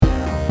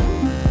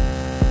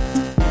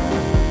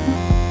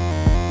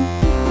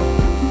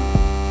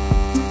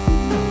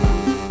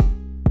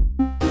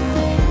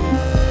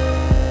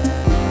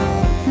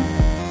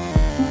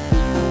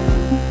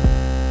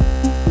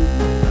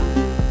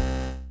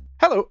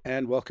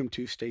and welcome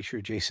to Stacia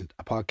Adjacent,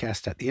 a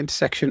podcast at the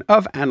intersection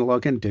of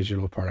analog and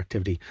digital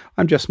productivity.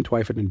 I'm Justin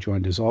Twyford, and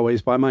joined as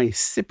always by my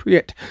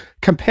Cypriot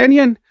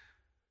companion,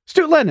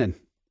 Stu Lennon.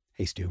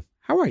 Hey, Stu,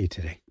 how are you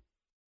today?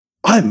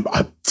 I'm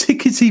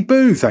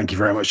tickety-boo, thank you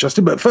very much,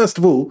 Justin. But first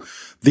of all,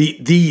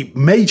 the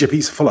major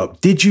piece of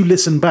follow-up. Did you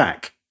listen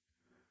back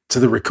to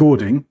the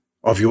recording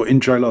of your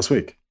intro last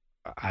week?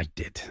 I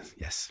did,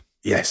 yes.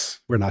 Yes.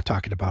 We're not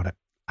talking about it.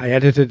 I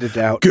edited it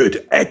out.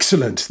 Good.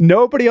 Excellent.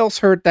 Nobody else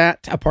heard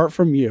that apart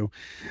from you.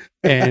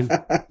 And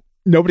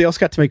nobody else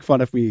got to make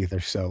fun of me either.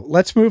 So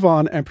let's move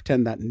on and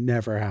pretend that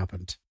never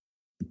happened.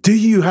 Do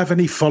you have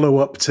any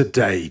follow-up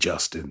today,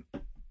 Justin?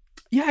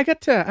 Yeah,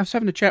 I was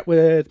having a chat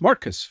with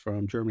Marcus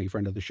from Germany,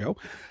 friend of the show.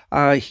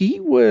 He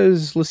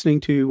was listening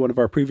to one of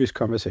our previous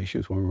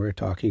conversations when we were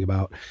talking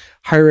about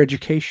higher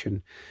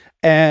education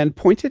and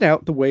pointed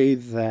out the way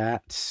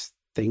that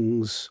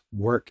things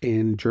work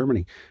in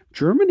Germany.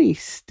 Germany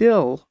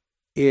still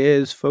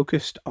is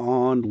focused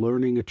on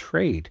learning a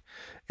trade.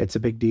 It's a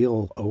big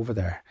deal over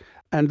there.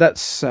 And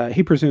that's,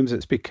 he presumes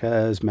it's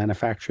because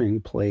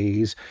manufacturing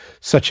plays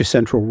such a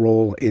central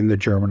role in the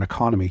German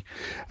economy.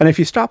 And if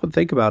you stop and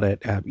think about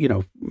it,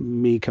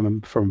 me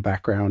coming from a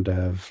background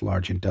of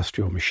large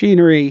industrial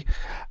machinery,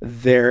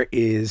 there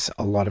is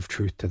a lot of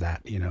truth to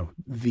that.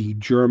 The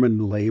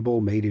German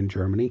label made in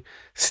Germany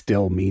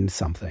still means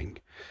something.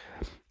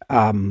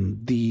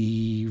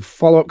 The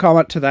follow-up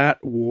comment to that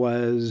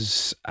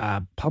was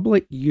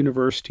public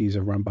universities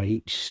are run by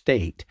each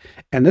state.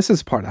 And this is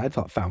the part I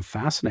found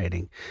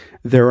fascinating.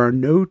 There are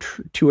no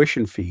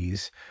tuition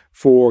fees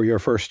for your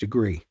first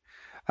degree,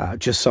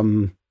 just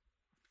some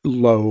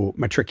low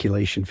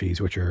matriculation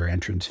fees, which are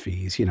entrance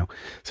fees,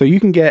 So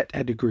you can get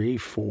a degree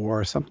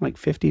for something like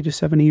 50 to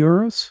 70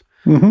 euros,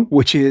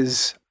 which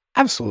is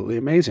absolutely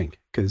amazing.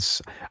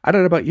 Because I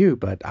don't know about you,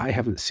 but I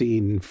haven't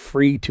seen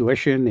free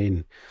tuition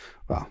in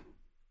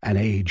an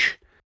age.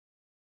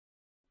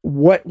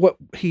 What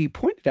he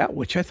pointed out,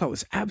 which I thought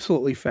was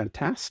absolutely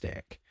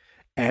fantastic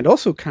and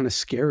also kind of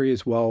scary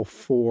as well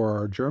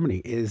for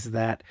Germany, is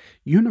that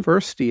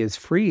university is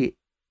free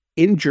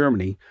in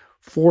Germany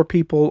for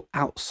people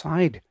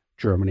outside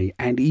Germany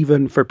and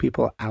even for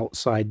people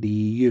outside the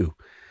EU.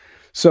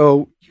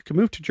 So you can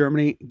move to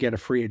Germany, get a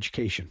free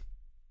education.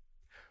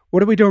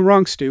 What are we doing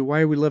wrong, Stu? Why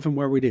are we living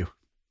where we do?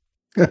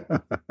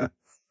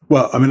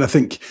 Well, I mean, I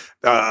think,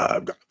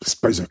 I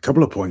suppose a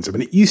couple of points. I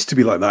mean, it used to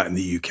be like that in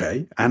the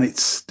UK, and it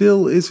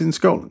still is in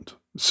Scotland.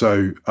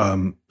 So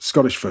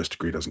Scottish first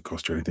degree doesn't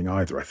cost you anything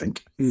either, I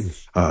think,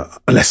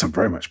 unless I'm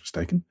very much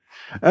mistaken.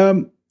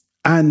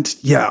 And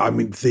yeah, I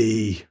mean,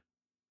 some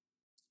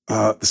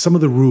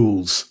of the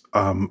rules,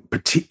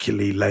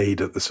 particularly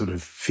laid at the sort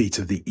of feet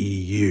of the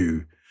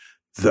EU,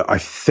 that I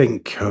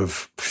think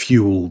have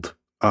fueled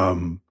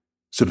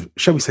sort of,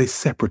 shall we say,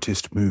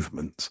 separatist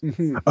movements,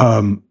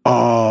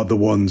 are the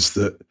ones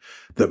that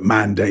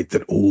mandate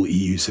that all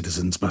EU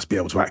citizens must be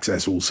able to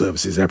access all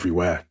services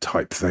everywhere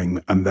type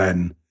thing. And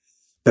then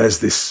there's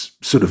this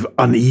sort of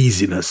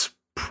uneasiness,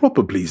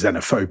 probably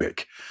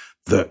xenophobic,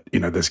 that,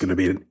 there's going to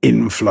be an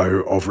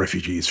inflow of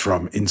refugees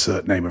from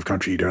insert name of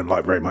country you don't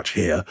like very much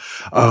here.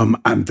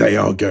 And they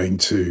are going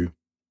to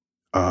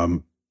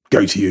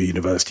go to your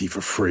university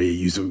for free,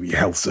 use all your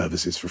health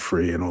services for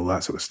free and all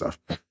that sort of stuff.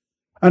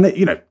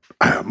 And,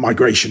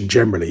 migration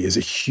generally is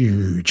a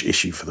huge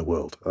issue for the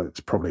world.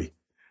 It's probably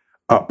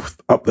up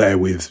there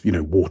with,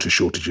 water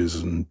shortages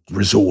and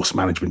resource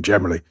management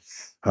generally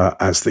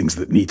as things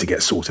that need to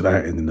get sorted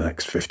out in the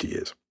next 50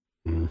 years.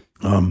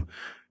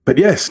 But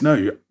yes,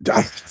 no,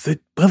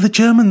 the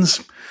Germans,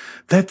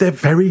 they're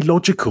very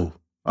logical.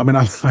 I mean,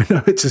 I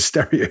know it's a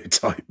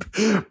stereotype,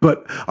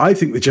 but I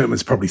think the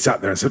Germans probably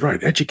sat there and said,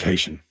 right,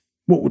 education,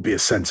 what would be a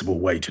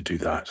sensible way to do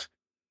that?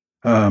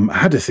 I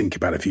had to think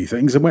about a few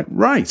things and went,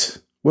 right,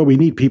 well, we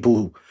need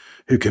people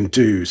who can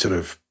do sort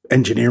of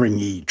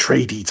engineering-y,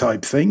 tradey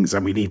type things,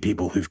 and we need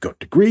people who've got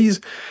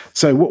degrees.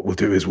 So what we'll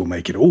do is we'll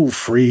make it all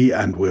free,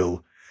 and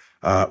we'll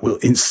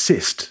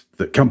insist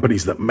that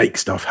companies that make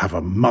stuff have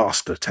a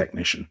master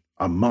technician,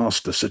 a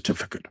master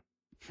certificate,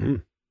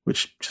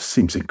 which just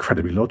seems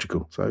incredibly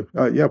logical. So,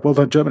 yeah, well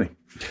done, Germany.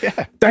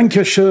 Yeah.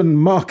 Dankeschön,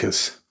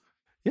 Marcus.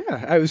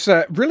 Yeah, it was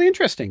really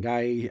interesting.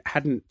 I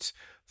hadn't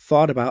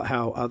thought about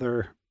how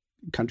other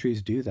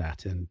countries do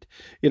that, and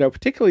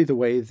particularly the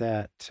way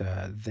that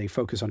they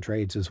focus on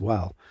trades as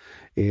well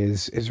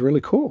is really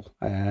cool.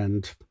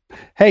 And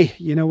hey,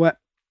 you know what,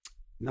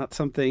 not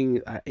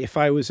something, if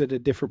I was at a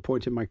different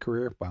point in my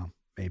career, well,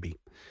 maybe,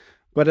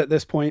 but at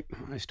this point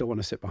I still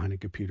want to sit behind a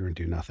computer and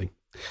do nothing.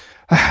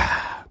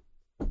 All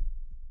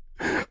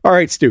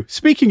right, Stu,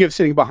 speaking of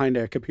sitting behind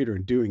a computer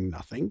and doing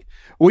nothing,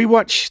 we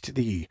watched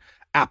the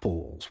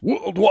Apple's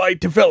Worldwide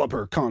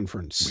Developer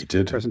Conference. We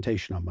did.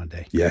 Presentation on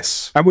Monday.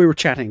 Yes. And we were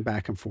chatting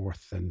back and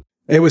forth. And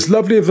it was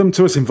lovely of them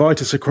to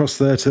invite us across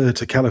there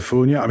to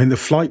California. I mean, the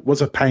flight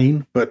was a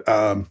pain, but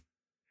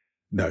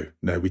no,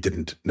 we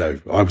didn't.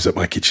 No, I was at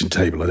my kitchen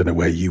table. I don't know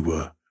where you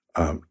were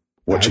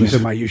watching. I was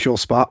in my usual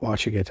spot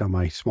watching it on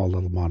my small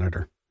little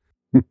monitor.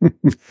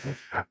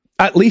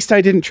 At least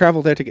I didn't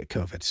travel there to get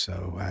COVID.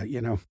 So,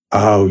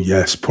 Oh,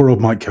 yes. Poor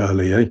old Mike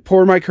Hurley, eh?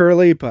 poor Mike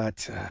Hurley.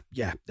 But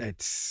yeah,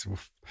 it's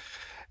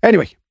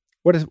anyway.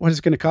 What is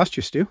it going to cost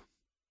you, Stu?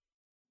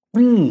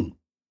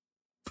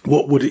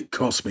 What would it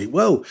cost me?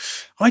 Well,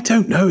 I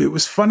don't know. It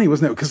was funny,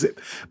 wasn't it? Because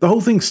the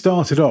whole thing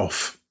started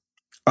off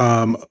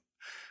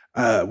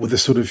with a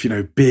sort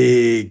of,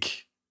 big,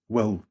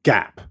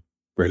 gap,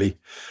 really.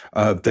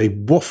 They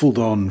waffled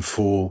on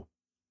for,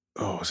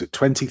 was it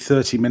 20,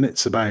 30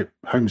 minutes about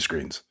home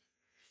screens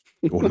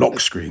or lock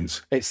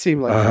screens? It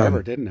seemed like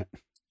forever, didn't it?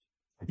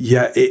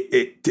 Yeah,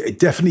 it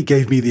definitely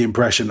gave me the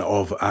impression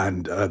of,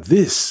 and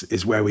this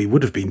is where we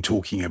would have been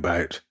talking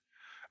about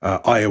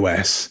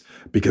iOS,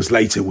 because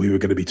later we were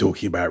going to be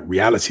talking about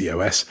Reality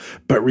OS,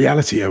 but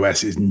Reality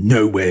OS is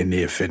nowhere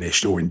near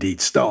finished or indeed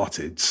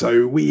started.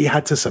 So we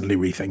had to suddenly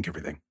rethink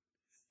everything.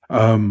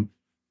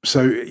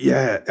 So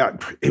yeah,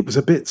 it was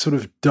a bit sort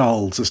of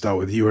dull to start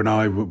with. You and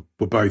I were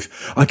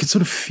both, I could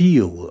sort of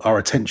feel our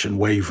attention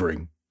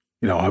wavering.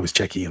 I was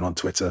checking in on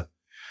Twitter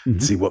to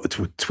see what the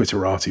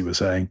Twitterati were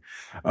saying.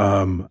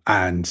 And,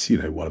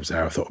 while I was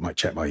there, I thought I might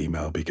check my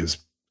email, because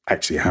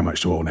actually, how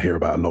much do I want to hear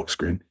about a lock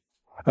screen?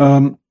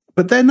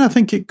 But then I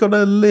think it got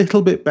a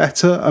little bit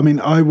better. I mean,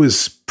 I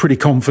was pretty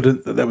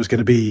confident that there was going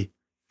to be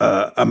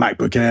a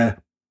MacBook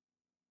Air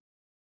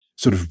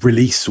sort of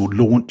release or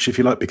launch, if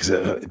you like, because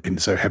it had been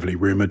so heavily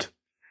rumored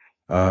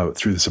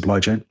through the supply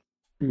chain.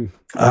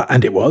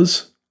 And it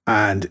was.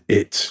 And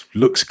it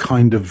looks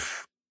kind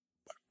of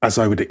as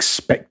I would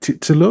expect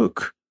it to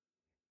look.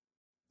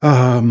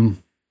 I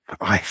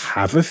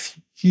have a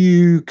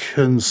few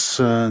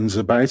concerns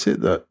about it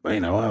that,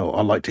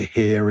 I'd like to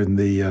hear in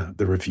the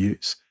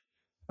reviews.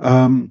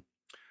 I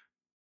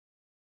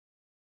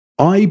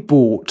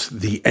bought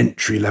the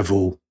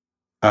entry-level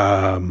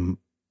MacBook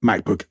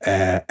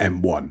Air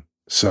M1,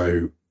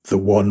 so the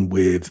one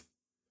with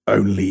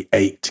only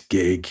 8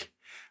 gig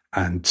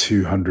and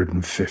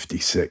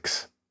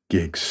 256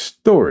 gig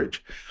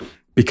storage,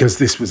 because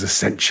this was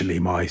essentially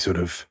my sort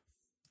of,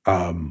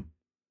 I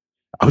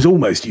was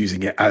almost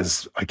using it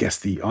as, I guess,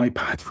 the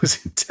iPad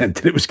was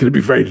intended. It was going to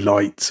be very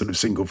light, sort of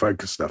single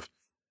focus stuff.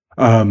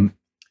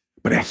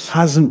 But it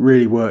hasn't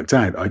really worked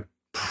out. I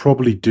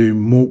probably do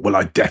more. Well,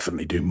 I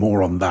definitely do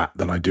more on that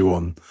than I do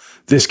on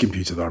this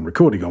computer that I'm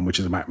recording on, which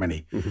is a Mac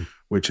Mini,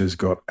 which has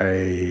got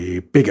a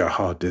bigger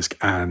hard disk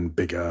and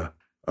bigger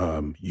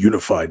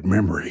unified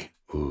memory.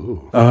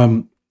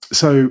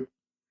 So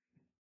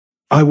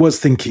I was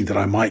thinking that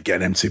I might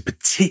get an M2,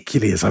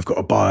 particularly as I've got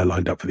a buyer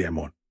lined up for the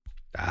M1.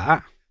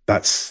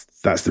 That's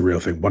the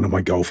real thing. One of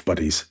my golf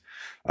buddies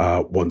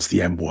wants the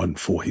M1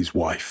 for his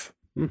wife.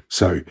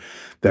 So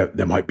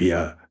there might be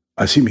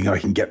assuming I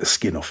can get the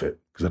skin off it,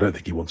 because I don't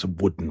think he wants a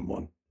wooden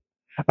one.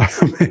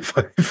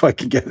 If I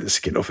can get the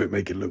skin off it,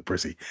 make it look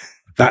pretty,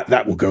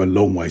 that will go a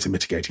long way to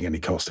mitigating any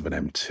cost of an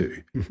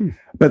M2.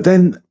 But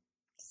then,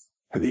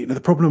 the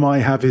problem I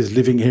have is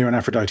living here in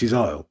Aphrodite's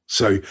Isle.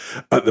 So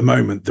at the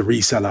moment, the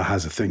reseller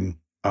has a thing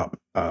up,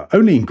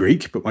 only in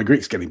Greek, but my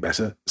Greek's getting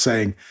better,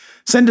 saying,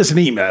 send us an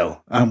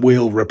email and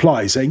we'll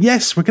reply saying,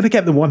 yes, we're going to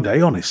get them one day,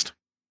 honest.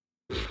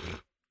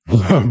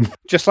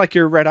 Just like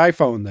your red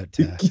iPhone that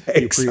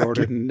exactly. You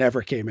pre-ordered and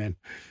never came in.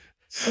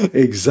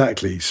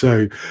 Exactly.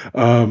 So,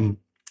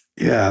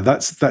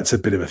 that's a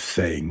bit of a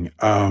thing.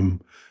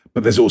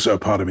 But there's also a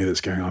part of me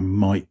that's going, I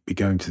might be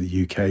going to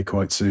the UK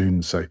quite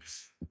soon. So,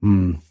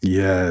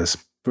 yes,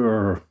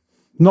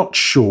 not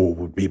sure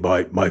would be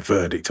my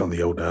verdict on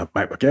the old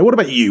MacBook Air. What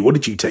about you? What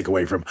did you take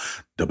away from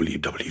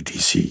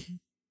WWDC?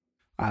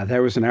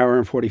 There was an hour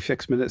and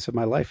 46 minutes of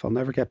my life I'll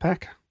never get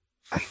back.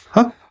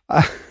 Huh?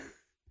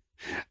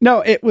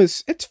 No,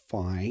 it's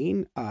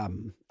fine.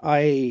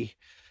 I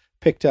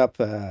picked up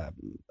a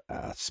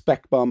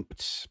spec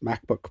bumped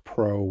MacBook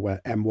Pro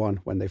M1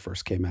 when they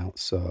first came out.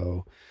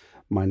 So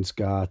mine's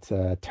got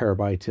a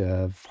terabyte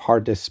of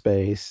hard disk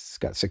space. It's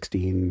got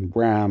 16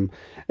 RAM.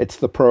 It's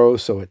the Pro,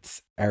 so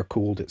it's air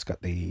cooled. It's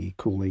got the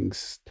cooling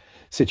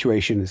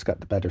situation. It's got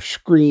the better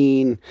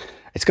screen.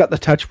 It's got the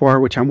touch bar,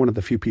 which I'm one of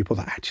the few people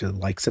that actually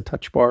likes a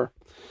touch bar.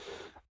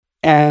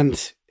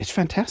 And it's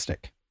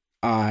fantastic.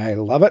 I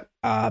love it.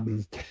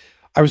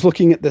 I was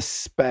looking at the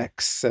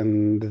specs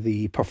and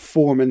the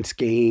performance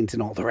gains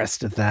and all the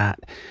rest of that.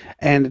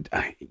 And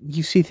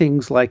you see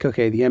things like,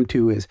 okay, the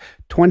M2 is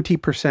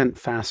 20%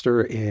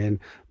 faster in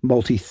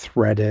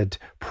multi-threaded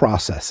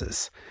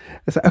processes.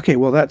 It's like, okay,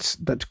 well, that's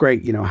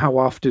great. How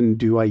often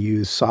do I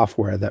use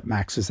software that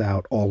maxes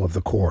out all of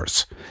the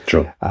cores?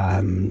 Sure.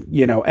 And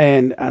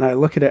I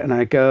look at it and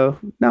I go,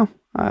 no,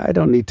 I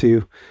don't need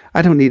to.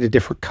 I don't need a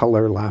different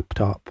color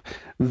laptop.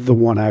 The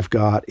one I've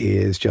got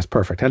is just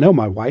perfect. I know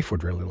my wife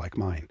would really like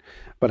mine,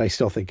 but I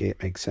still think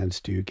it makes sense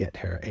to get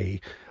her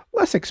a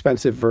less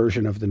expensive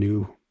version of the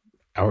new,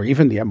 or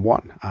even the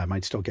M1. I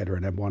might still get her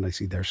an M1. I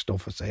see they're still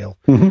for sale.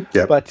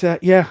 Yeah. But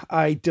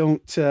I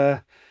don't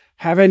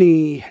have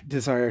any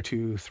desire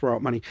to throw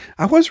out money.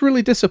 I was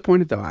really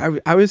disappointed though.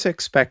 I was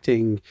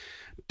expecting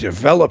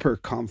developer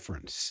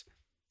conference,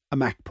 a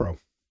Mac Pro.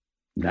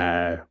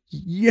 No.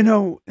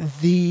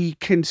 The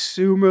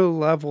consumer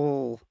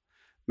level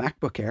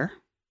MacBook Air,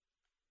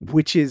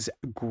 which is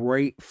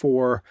great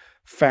for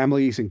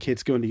families and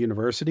kids going to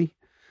university,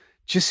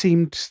 just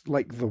seemed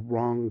like the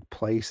wrong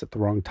place at the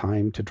wrong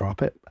time to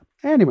drop it.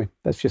 Anyway,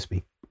 that's just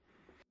me.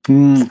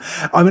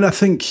 I mean, I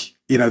think,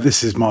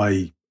 this is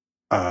my,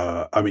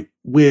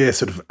 we're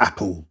sort of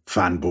Apple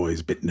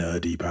fanboys, a bit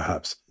nerdy,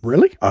 perhaps.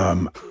 Really?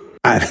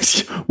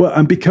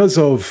 And because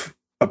of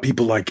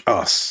people like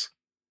us,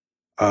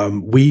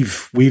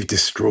 we've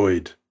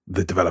destroyed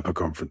the developer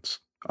conference.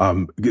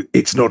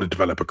 It's not a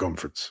developer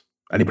conference.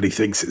 Anybody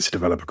thinks it's a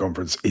developer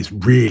conference is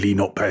really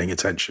not paying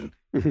attention.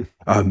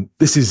 Mm-hmm.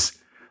 This is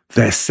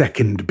their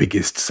second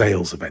biggest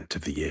sales event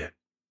of the year.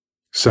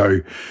 So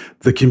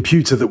the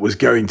computer that was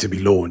going to be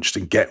launched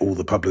and get all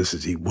the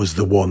publicity was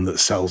the one that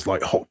sells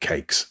like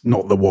hotcakes,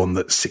 not the one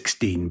that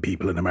 16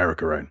 people in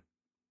America own.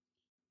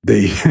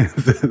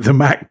 The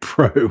Mac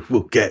Pro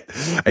will get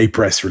a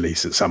press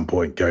release at some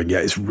point going,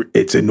 yeah,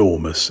 it's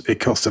enormous.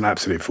 It costs an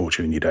absolute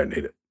fortune and you don't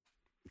need it.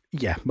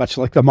 Yeah, much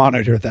like the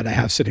monitor that I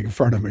have sitting in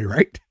front of me,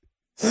 right?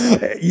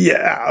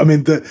 Yeah, I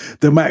mean, the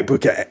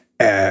MacBook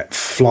Air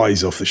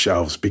flies off the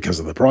shelves because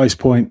of the price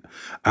point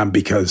and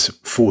because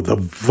for the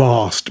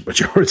vast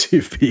majority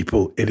of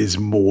people, it is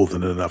more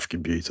than enough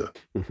computer.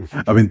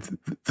 Mm-hmm. I mean,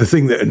 the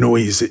thing that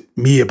annoys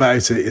me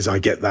about it is I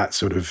get that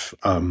sort of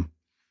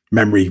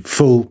memory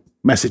full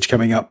message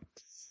coming up,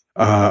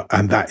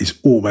 and that is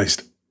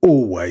almost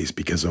always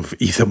because of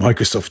either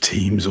Microsoft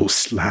Teams or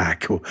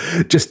Slack or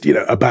just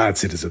a bad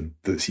citizen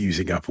that's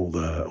using up all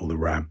the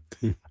RAM.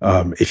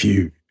 If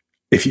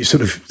you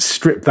sort of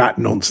strip that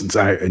nonsense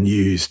out and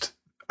used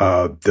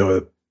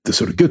the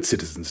sort of good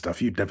citizen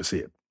stuff, you'd never see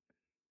it.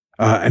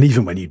 And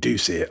even when you do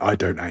see it, I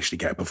don't actually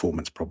get a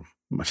performance problem.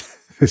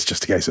 It's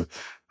just a case of,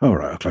 all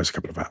right, I'll close a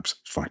couple of apps.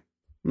 It's fine.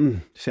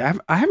 See,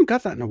 I haven't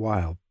got that in a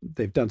while.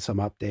 They've done some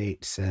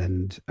updates,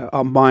 and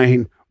on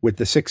mine with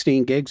the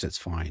 16 gigs, it's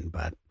fine.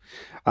 But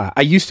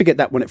I used to get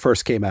that when it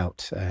first came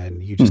out,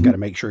 and you just got to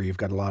make sure you've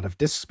got a lot of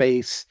disk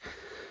space.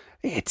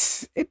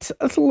 It's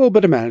a little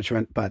bit of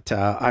management, but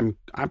I'm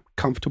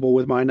comfortable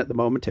with mine at the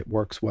moment. It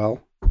works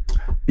well.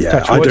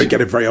 Yeah, I don't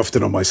get it very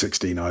often on my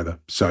 16 either.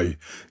 So,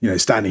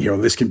 standing here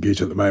on this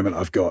computer at the moment,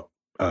 I've got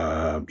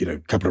a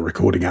couple of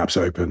recording apps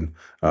open,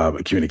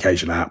 a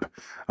communication app.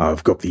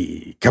 I've got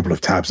the couple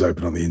of tabs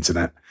open on the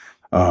internet.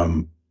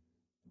 On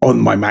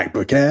my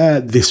MacBook Air,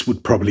 this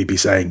would probably be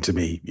saying to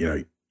me,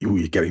 you're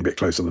getting a bit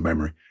close on the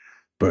memory.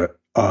 But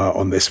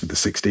on this with the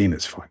 16,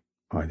 it's fine.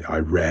 I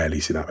rarely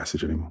see that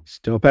message anymore.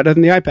 Still better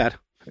than the iPad.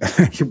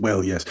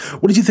 Well, yes.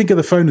 What did you think of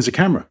the phone as a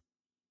camera?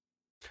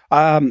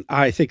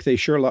 I think they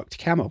sure looked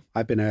Camo.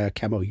 I've been a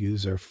Camo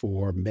user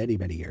for many,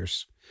 many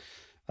years.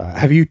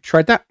 Have you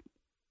tried that?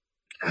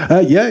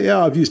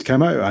 Yeah, I've used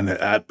Camo and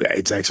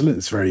it's excellent.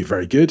 It's very,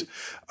 very good.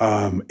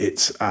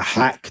 It's a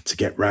hack to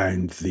get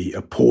round the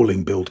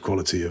appalling build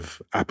quality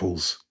of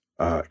Apple's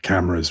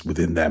cameras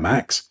within their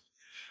Macs.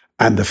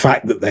 And the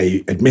fact that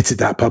they admitted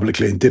that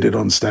publicly and did it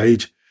on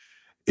stage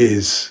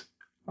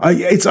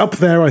it's up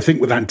there, I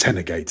think, with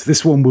AntennaGate.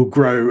 This one will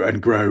grow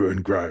and grow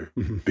and grow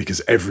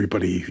because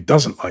everybody who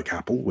doesn't like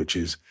Apple, which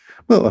is,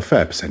 well, a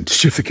fair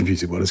percentage of the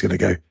computing world, is going to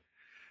go,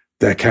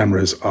 their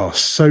cameras are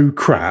so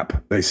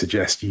crap, they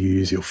suggest you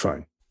use your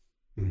phone.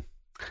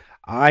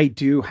 I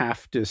do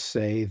have to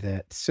say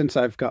that since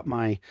I've got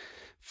my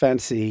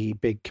fancy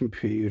big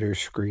computer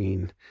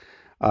screen,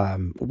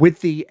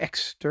 with the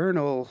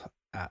external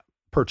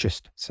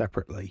purchased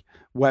separately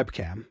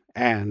webcam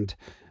and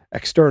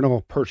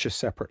external purchased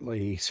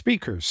separately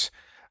speakers,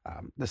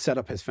 the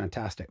setup is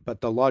fantastic. But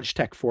the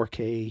Logitech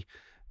 4K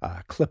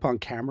clip-on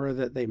camera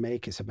that they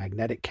make is a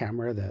magnetic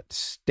camera that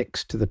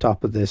sticks to the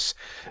top of this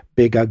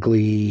big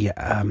ugly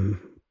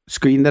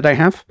screen that I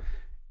have,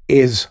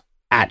 is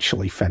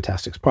actually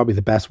fantastic. It's probably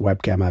the best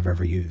webcam I've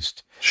ever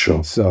used.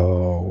 Sure.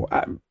 So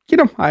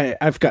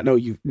I've got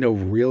no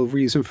real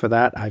reason for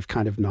that. I've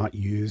kind of not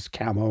used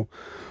Camo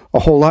a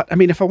whole lot. I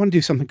mean, if I want to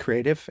do something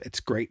creative, it's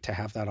great to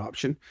have that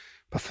option.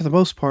 But for the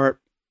most part,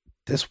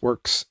 this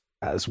works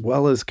as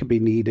well as can be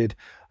needed.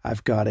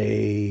 I've got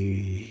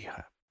a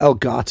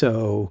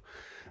Elgato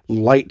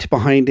light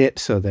behind it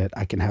so that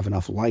I can have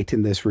enough light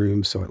in this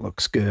room so it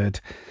looks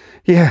good.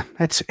 Yeah,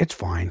 it's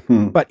fine.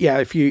 But yeah,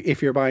 if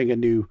you're buying a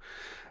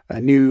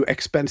new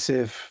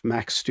expensive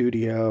Mac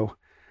Studio,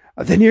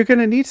 then you're going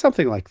to need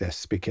something like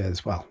this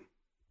because, well,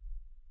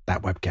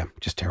 that webcam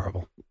just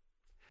terrible.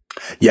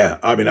 Yeah,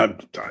 I mean,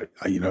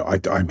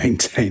 I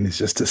maintain it's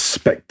just a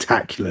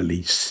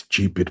spectacularly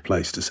stupid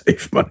place to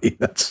save money.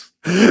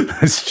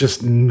 That's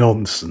just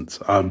nonsense.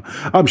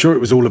 I'm sure it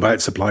was all about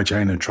supply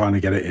chain and trying to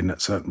get it in at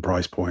certain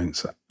price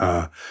points.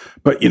 But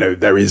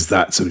there is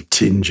that sort of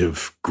tinge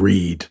of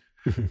greed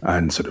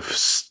and sort of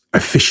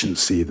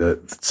efficiency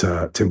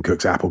that Tim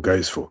Cook's Apple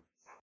goes for.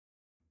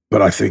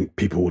 But I think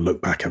people will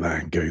look back at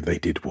that and go, "They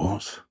did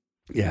what?"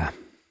 Yeah.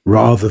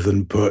 Rather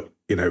than put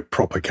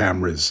proper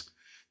cameras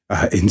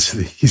into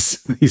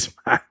these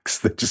Macs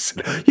that just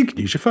said, you can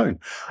use your phone.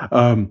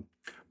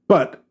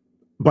 But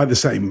by the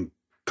same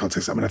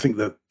context, I mean, I think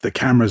that the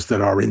cameras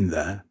that are in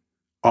there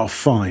are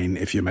fine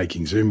if you're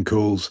making Zoom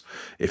calls,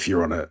 if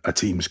you're on a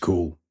Teams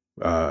call,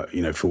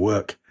 for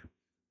work.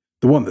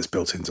 The one that's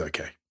built in is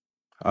okay.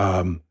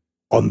 On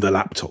the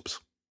laptops.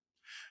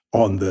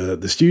 On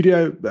the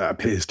studio, that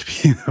appears to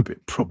be a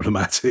bit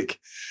problematic.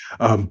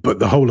 But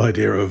the whole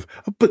idea of,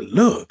 but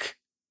look,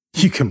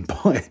 you can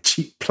buy a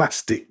cheap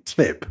plastic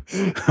clip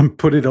and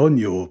put it on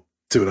your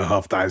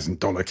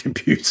 $2,500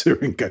 computer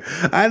and go,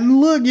 and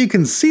look, you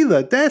can see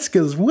the desk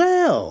as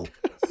well.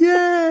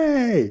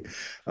 Yay!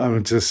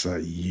 I'm just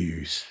like,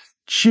 you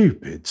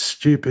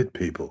stupid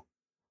people.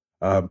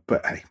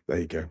 But hey, there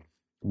you go.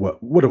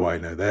 What do I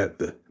know?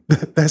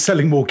 They're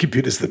selling more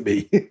computers than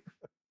me.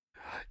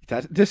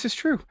 This is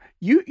true.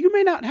 You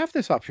may not have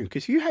this option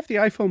because you have the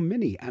iPhone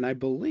Mini, and I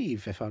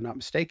believe, if I'm not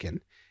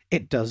mistaken,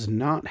 it does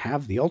not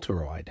have the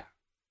ultra wide.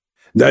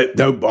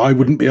 No, I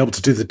wouldn't be able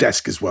to do the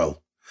desk as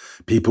well.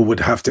 People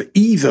would have to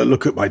either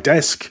look at my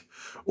desk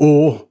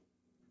or,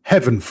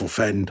 heaven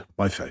forfend,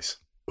 my face.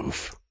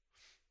 Oof.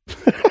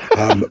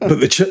 But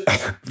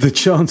the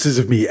chances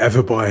of me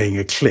ever buying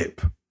a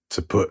clip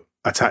to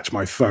attach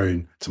my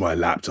phone to my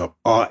laptop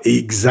are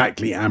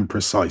exactly and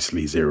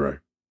precisely zero.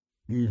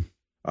 Mm.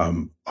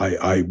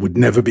 I would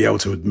never be able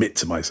to admit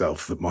to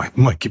myself that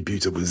my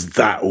computer was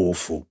that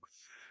awful,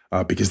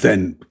 because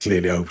then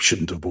clearly I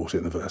shouldn't have bought it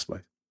in the first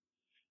place.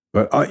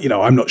 But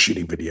I'm not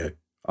shooting video.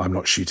 I'm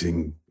not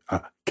shooting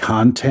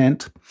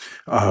content.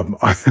 I'm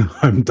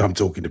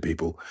talking to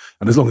people,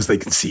 and as long as they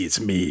can see it's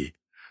me.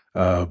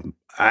 And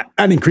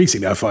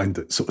increasingly, I find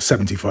that sort of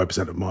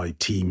 75% of my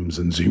Teams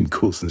and Zoom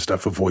calls and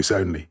stuff are voice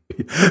only.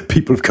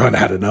 People have kind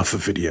of had enough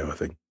of video, I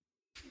think.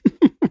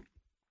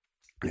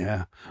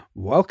 Yeah.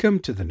 Welcome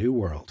to the new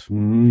world.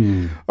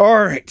 Mm.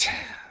 All right.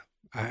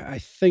 I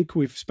think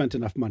we've spent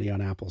enough money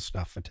on Apple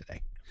stuff for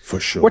today. For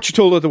sure. What's your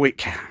tool of the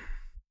week?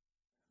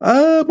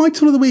 My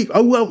tool of the week.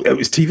 Oh, well, it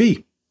was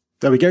TV.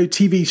 There we go.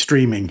 TV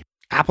streaming.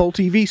 Apple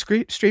TV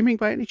streaming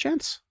by any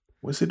chance?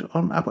 Was it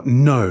on Apple?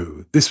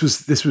 No. This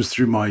was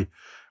through my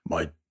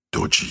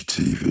dodgy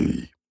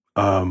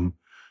TV,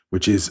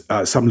 which is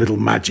some little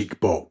magic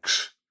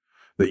box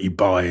that you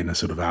buy in a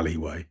sort of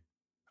alleyway.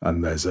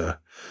 And there's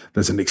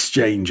an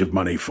exchange of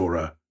money for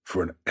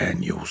an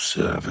annual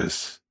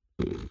service,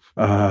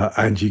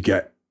 and you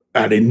get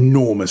an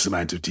enormous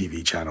amount of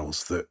TV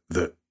channels.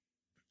 That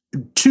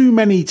too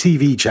many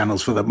TV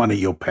channels for the money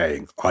you're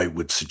paying, I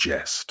would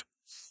suggest.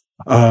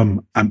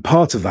 And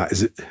part of that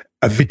is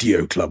a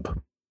video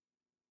club,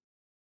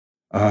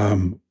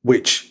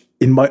 which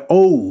in my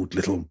old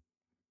little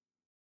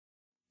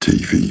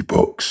TV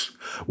box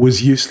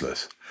was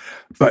useless.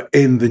 But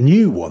in the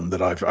new one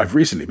that I've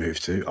recently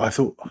moved to, I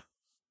thought,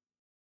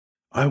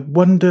 I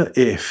wonder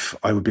if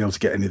I would be able to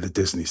get any of the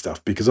Disney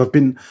stuff, because I've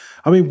been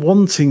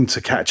wanting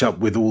to catch up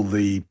with all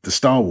the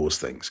Star Wars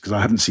things because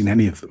I haven't seen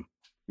any of them.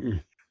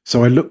 Mm.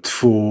 So I looked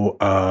for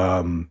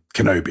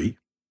Kenobi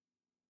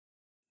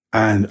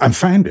and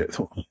found it. I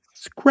thought, oh,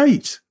 that's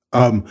great.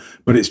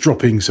 But it's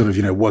dropping sort of,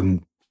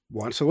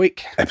 once a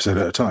week episode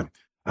at a time.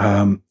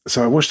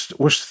 So I watched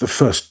the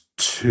first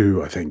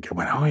two, I think. I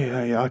went, oh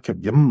yeah,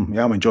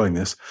 I'm enjoying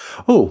this.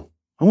 Oh,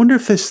 I wonder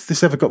if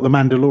this ever got The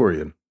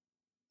Mandalorian.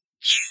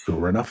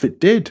 Sure enough, it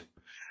did.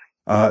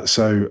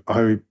 So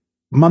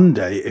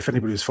Monday, if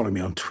anybody was following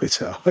me on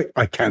Twitter,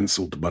 I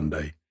cancelled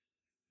Monday.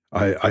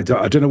 I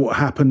don't know what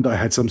happened. I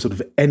had some sort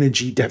of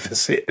energy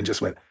deficit and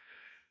just went,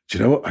 do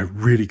you know what? I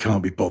really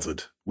can't be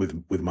bothered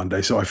with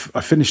Monday. So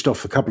I finished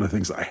off a couple of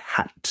things that I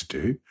had to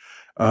do,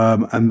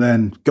 and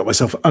then got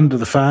myself under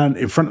the fan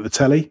in front of the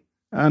telly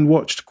and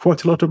watched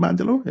quite a lot of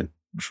Mandalorian,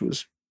 which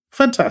was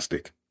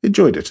fantastic.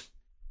 Enjoyed it.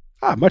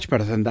 Much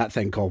better than that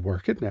thing called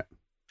work, isn't it?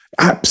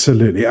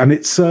 Absolutely. And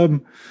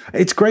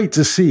it's great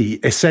to see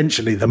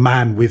essentially the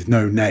man with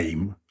no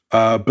name,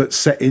 but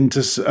set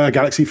into a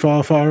galaxy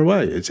far, far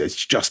away.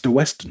 It's just a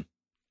Western.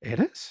 It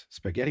is.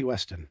 Spaghetti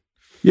Western.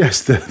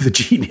 Yes, the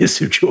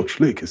genius of George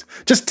Lucas.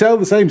 Just tell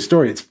the same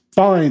story. It's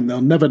fine.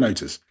 They'll never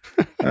notice.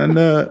 And,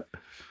 I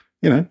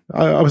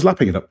was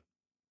lapping it up.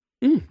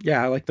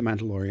 Yeah, I like The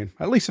Mandalorian.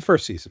 At least the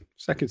first season.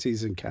 Second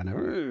season, kind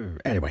of.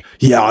 Anyway.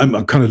 Yeah,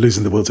 I'm kind of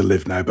losing the will to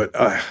live now, but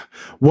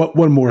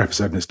one more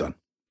episode and it's done.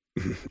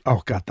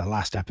 Oh, God, the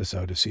last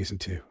episode of season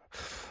 2.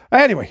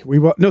 Anyway, we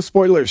want no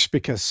spoilers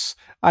because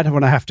I don't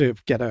want to have to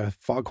get a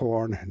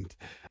foghorn. And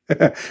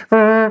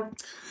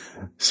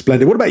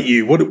Splendid. What about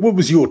you? What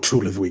was your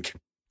tool of the week?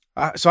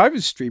 So I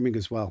was streaming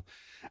as well.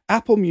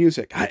 Apple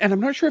Music. And I'm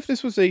not sure if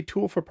this was a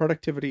tool for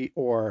productivity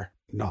or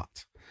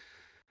not.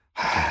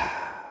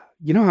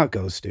 You know how it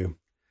goes, Stu.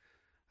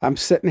 I'm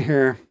sitting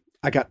here.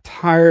 I got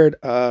tired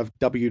of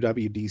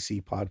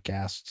WWDC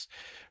podcasts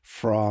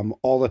from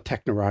all the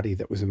technorati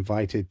that was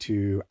invited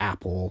to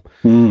Apple.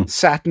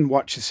 Sat and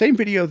watched the same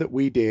video that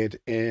we did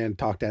and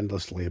talked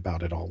endlessly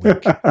about it all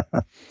week.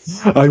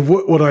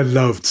 What I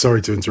loved,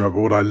 sorry to interrupt,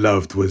 but what I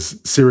loved was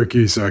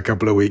Syracuse a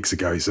couple of weeks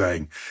ago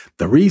saying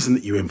the reason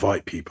that you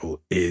invite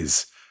people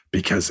is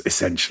because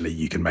essentially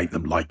you can make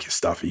them like your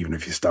stuff, even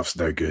if your stuff's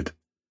no good.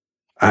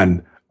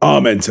 And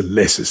Arment and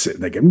Liz are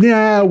sitting there going,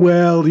 yeah,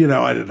 well,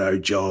 I don't know,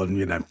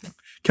 John,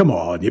 come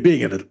on, you're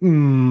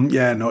being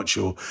yeah, not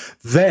sure.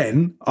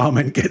 Then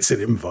Arment gets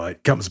an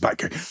invite, comes back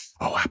going,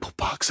 oh, Apple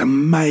Park's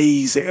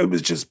amazing. It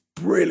was just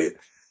brilliant.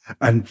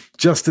 And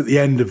just at the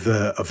end of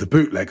the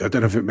bootleg, I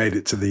don't know if it made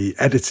it to the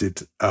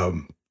edited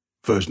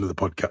version of the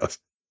podcast,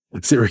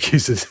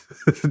 Syracuse is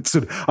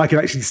I can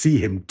actually see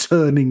him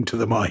turning to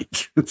the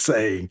mic and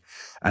saying,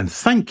 and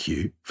thank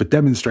you for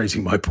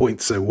demonstrating my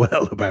point so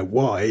well about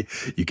why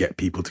you get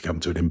people to come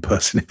to an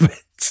in-person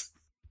event.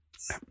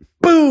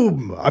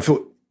 Boom! I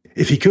thought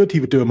if he could, he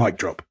would do a mic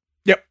drop.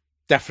 Yep,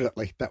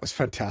 definitely. That was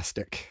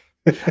fantastic.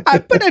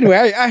 But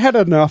anyway, I had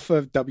enough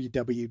of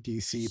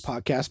WWDC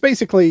podcast.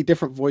 Basically,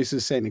 different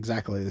voices saying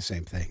exactly the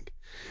same thing.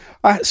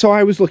 So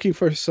I was looking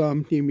for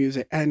some new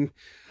music, and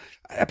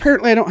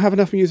apparently I don't have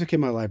enough music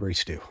in my library,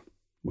 Stu,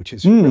 which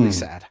is really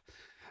sad.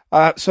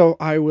 So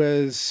I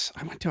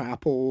went to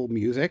Apple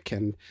Music,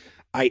 and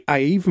I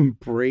even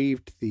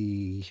braved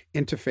the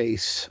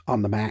interface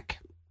on the Mac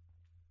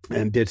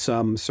and did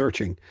some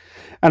searching.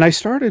 And I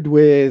started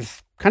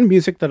with kind of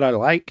music that I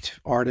liked,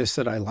 artists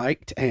that I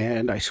liked,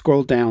 and I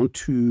scrolled down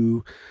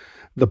to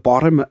the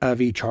bottom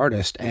of each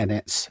artist, and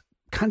it's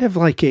kind of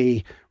like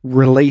a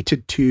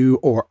related to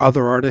or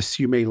other artists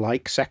you may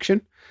like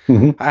section.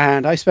 Mm-hmm.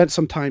 And I spent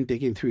some time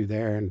digging through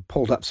there and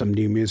pulled up some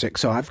new music.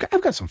 So I've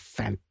got some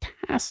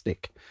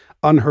fantastic,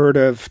 unheard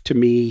of to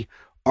me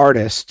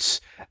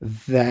artists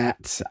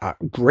that are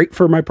great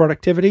for my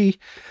productivity.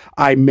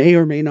 I may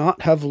or may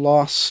not have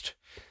lost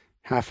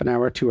half an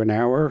hour to an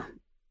hour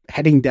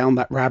heading down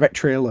that rabbit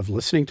trail of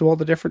listening to all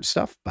the different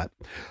stuff. But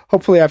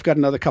hopefully I've got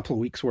another couple of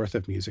weeks worth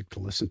of music to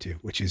listen to,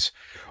 which is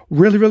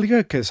really, really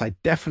good because I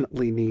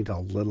definitely need a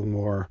little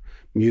more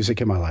music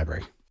in my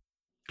library.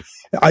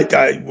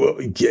 Well,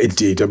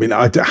 indeed. I mean,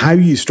 how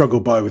you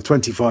struggle by with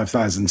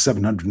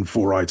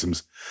 25,704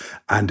 items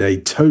and a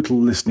total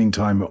listening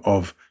time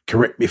of,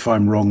 correct me if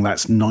I'm wrong,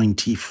 that's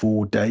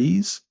 94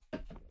 days?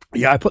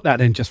 Yeah, I put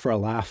that in just for a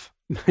laugh.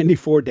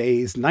 94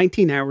 days,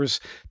 19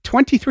 hours,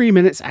 23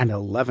 minutes, and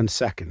 11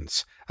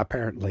 seconds,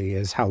 apparently,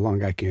 is how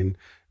long I can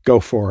go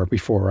for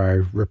before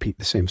I repeat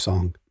the same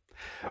song.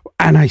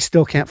 And I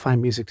still can't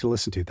find music to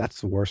listen to.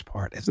 That's the worst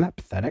part. Isn't that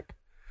pathetic?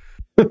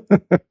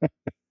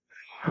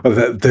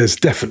 There's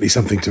definitely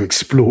something to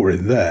explore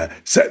in there.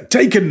 So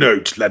take a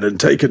note, Lennon.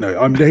 Take a note.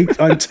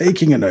 I'm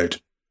taking a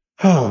note.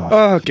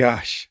 Oh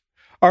gosh!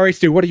 All right,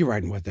 Stu. What are you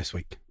riding with this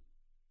week?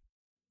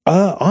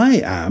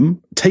 I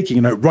am taking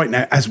a note right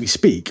now as we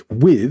speak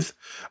with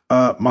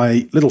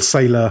my little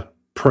Sailor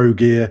Pro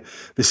gear.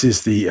 This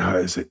is the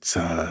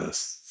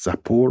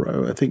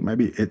Sapporo? I think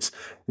maybe it's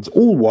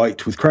all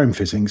white with chrome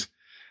fittings.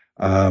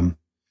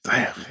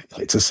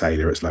 It's a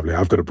Sailor. It's lovely.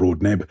 I've got a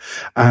broad nib,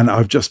 and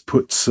I've just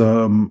put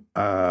some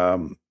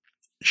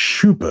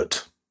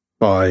Schubert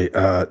by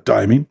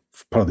Diamine,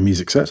 part of the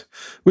music set,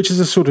 which is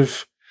a sort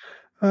of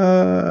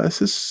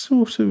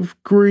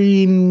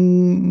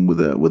green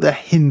with a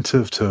hint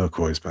of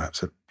turquoise,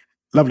 perhaps. A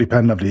lovely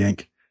pen, lovely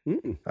ink,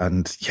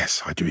 and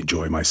yes, I do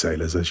enjoy my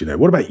Sailors, as you know.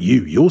 What about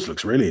you? Yours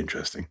looks really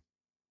interesting.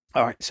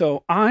 All right,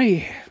 so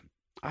I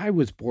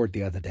was bored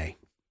the other day.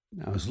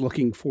 I was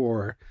looking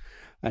for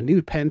a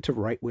new pen to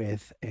write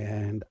with,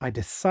 and I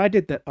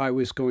decided that I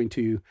was going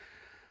to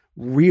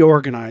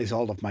reorganize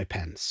all of my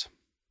pens.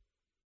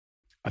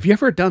 Have you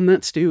ever done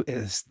that, Stu?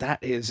 That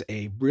is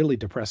a really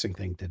depressing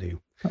thing to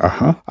do.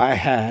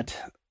 I've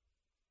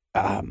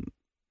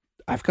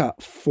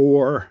got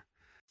 4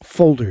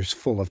 folders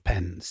full of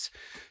pens.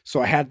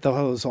 So I had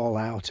those all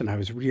out and I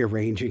was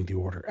rearranging the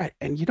order.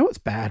 And you know what's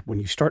bad when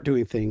you start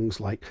doing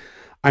things like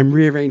I'm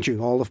rearranging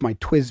all of my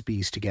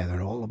TWSBIs together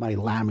and all of my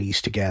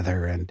Lammies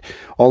together and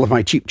all of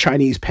my cheap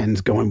Chinese pens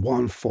go in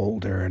one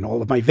folder and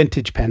all of my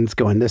vintage pens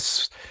go in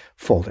this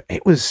folder.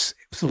 It was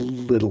a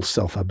little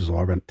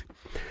self-absorbent.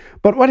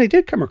 But what I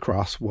did come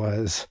across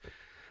was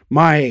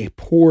my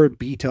poor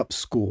beat up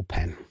school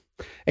pen,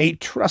 a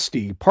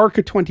trusty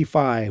Parker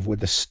 25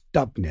 with a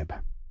stub nib.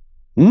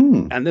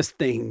 And this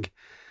thing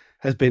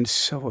has been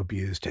so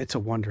abused. It's a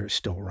wonder it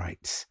still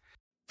writes.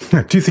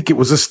 Do you think it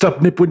was a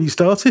stub nib when you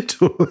started,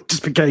 or it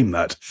just became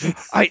that?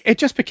 It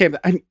just became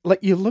that. And like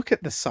you look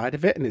at the side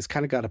of it, and it's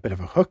kind of got a bit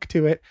of a hook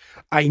to it.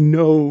 I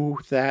know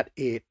that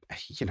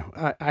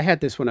I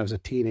had this when I was a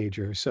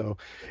teenager, so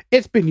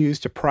it's been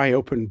used to pry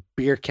open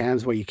beer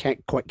cans where you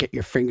can't quite get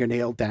your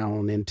fingernail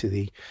down into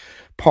the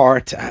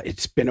part.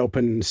 It's been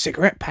open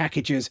cigarette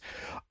packages.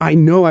 I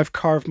know I've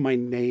carved my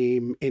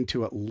name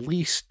into at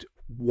least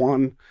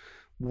one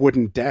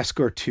wooden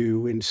desk or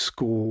two in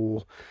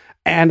school.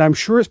 And I'm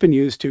sure it's been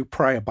used to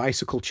pry a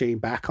bicycle chain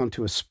back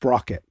onto a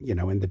sprocket,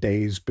 in the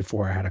days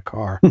before I had a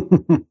car.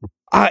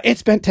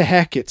 It's bent to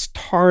heck. It's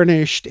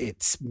tarnished.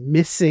 It's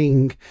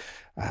missing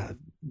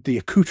the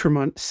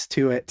accoutrements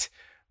to it.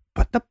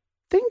 But the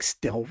thing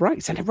still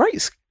writes, and it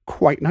writes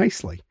quite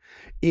nicely.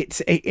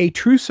 It's a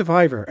true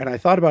survivor. And I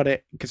thought about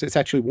it because it's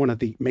actually one of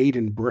the made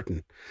in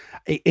Britain.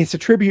 It's a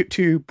tribute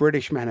to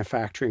British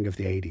manufacturing of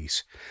the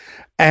 80s.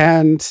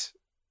 And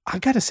I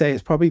got to say,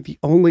 it's probably the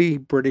only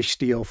British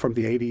steel from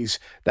the 80s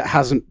that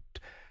hasn't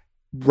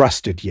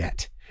rusted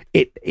yet.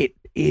 It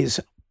is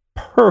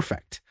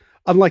perfect,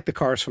 unlike the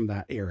cars from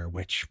that era,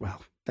 which,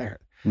 well, they're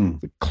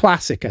the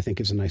classic, I think,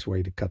 is a nice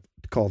way to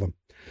call them.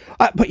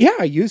 But yeah,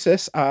 I use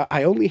this.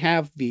 I only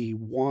have the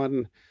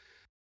one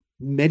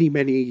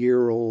many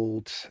year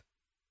old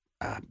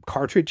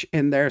cartridge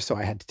in there, so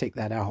I had to take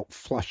that out,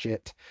 flush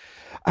it.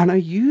 And I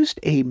used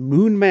a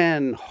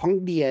Moonman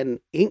Hongdian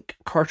ink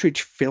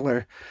cartridge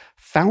filler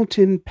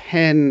fountain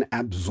pen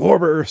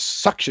absorber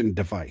suction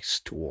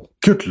device tool.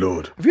 Good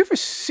Lord. Have you ever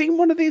seen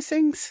one of these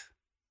things?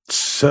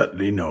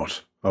 Certainly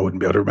not. I wouldn't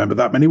be able to remember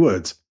that many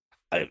words.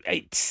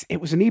 It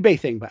was an eBay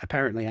thing, but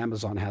apparently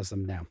Amazon has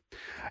them now.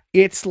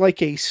 It's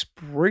like a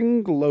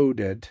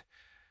spring-loaded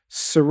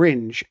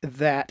syringe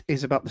that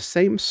is about the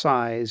same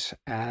size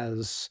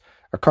as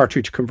a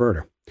cartridge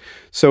converter.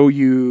 So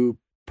you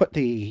put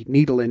the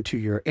needle into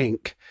your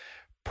ink,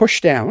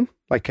 push down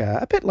like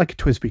a bit like a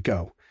TWSBI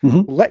Go.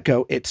 Let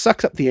go. It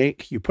sucks up the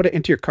ink. You put it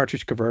into your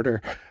cartridge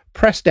converter,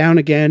 press down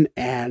again,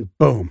 and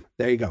boom,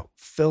 there you go.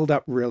 Filled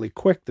up really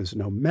quick. There's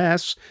no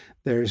mess.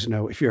 There's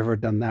no, if you've ever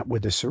done that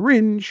with a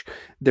syringe,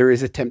 there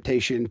is a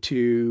temptation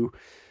to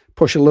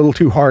push a little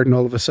too hard and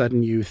all of a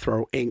sudden you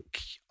throw ink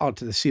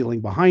onto the ceiling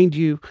behind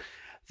you.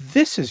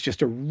 This is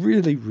just a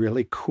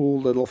really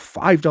cool little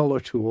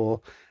 $5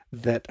 tool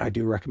that I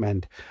do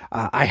recommend.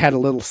 I had a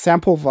little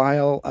sample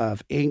vial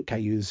of ink. I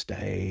used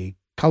a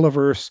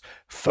Colorverse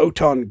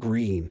Photon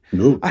Green.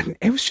 Ooh. And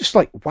it was just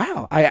like,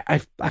 wow. I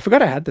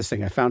forgot I had this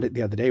thing. I found it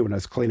the other day when I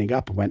was cleaning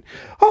up and went,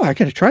 oh, I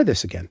got to try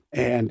this again.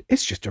 And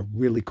it's just a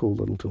really cool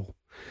little tool.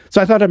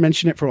 So I thought I'd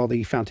mention it for all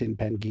the fountain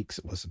pen geeks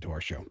that listen to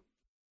our show.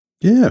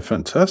 Yeah,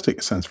 fantastic.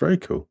 It sounds very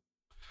cool.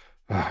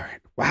 All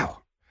right.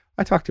 Wow.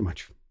 I talk too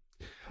much.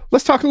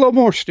 Let's talk a little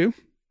more, Stu.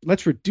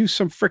 Let's reduce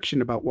some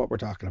friction about what we're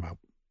talking about.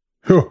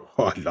 Oh,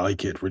 I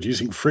like it.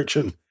 Reducing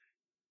friction.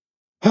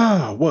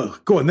 Well,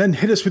 go on then.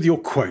 Hit us with your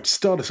quote.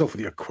 Start us off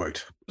with your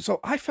quote. So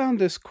I found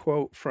this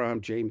quote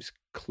from James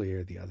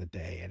Clear the other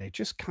day, and it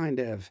just kind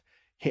of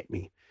hit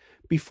me.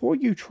 Before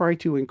you try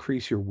to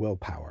increase your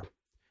willpower,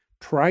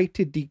 try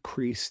to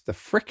decrease the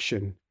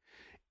friction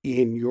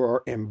in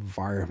your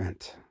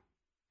environment.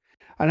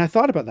 And I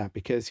thought about that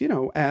because,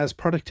 as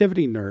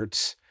productivity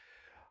nerds,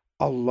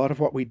 a lot of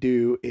what we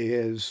do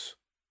is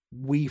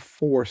we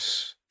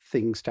force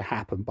things to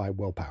happen by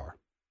willpower.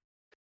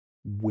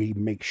 We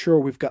make sure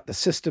we've got the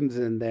systems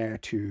in there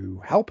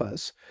to help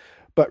us,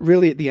 but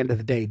really at the end of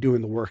the day,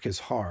 doing the work is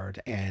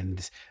hard.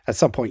 And at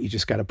some point, you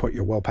just got to put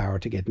your willpower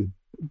to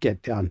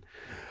get done.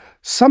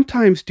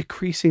 Sometimes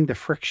decreasing the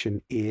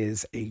friction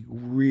is a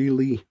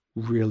really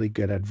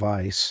good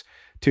advice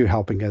to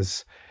helping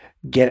us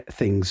get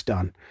things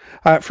done.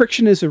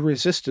 Friction is a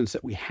resistance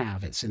that we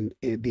have. It's in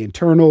the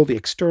internal, the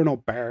external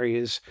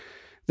barriers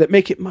that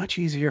make it much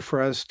easier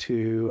for us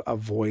to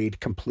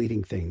avoid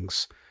completing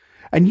things.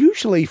 And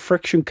usually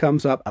friction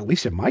comes up, at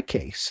least in my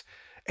case,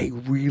 a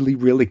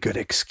really good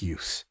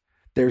excuse.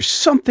 There's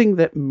something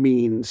that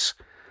means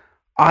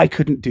I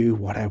couldn't do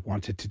what I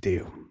wanted to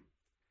do.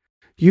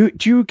 Do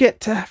you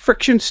get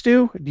friction,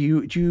 Stu? Do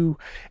you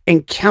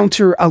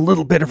encounter a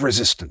little bit of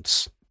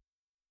resistance?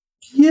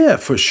 Yeah,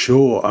 for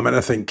sure. I mean,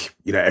 I think,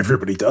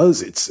 everybody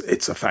does.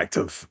 It's a fact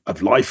of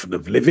life and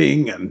of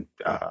living. And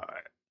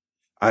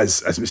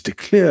as Mr.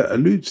 Clear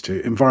alludes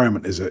to,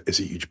 environment is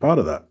a huge part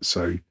of that.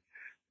 So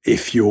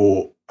if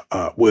you're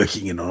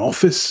working in an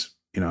office,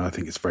 I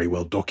think it's very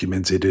well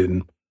documented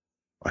in,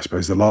 I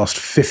suppose, the last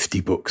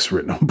 50 books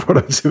written on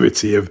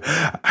productivity of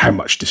how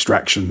much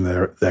distraction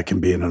there can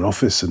be in an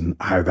office and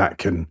how that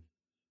can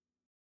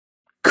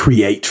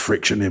create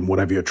friction in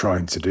whatever you're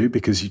trying to do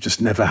because you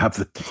just never have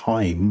the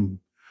time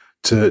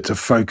to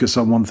focus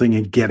on one thing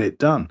and get it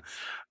done.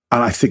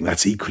 And I think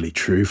that's equally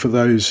true for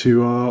those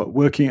who are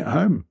working at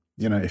home.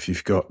 If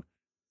you've got,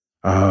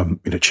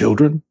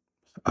 children,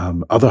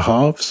 other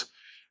halves,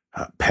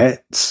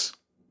 pets,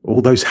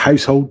 all those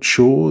household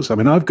chores. I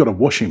mean, I've got a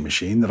washing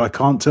machine that I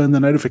can't turn the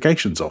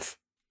notifications off.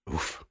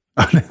 Oof.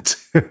 And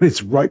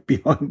it's right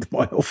behind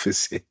my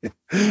office here.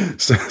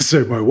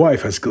 So my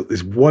wife has got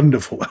this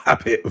wonderful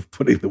habit of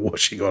putting the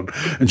washing on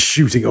and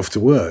shooting off to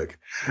work.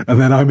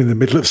 And then I'm in the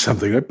middle of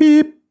something like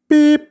beep,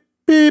 beep,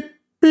 beep,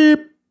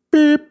 beep,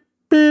 beep,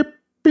 beep,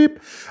 beep.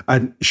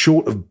 And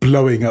short of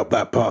blowing up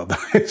that part of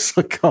the house,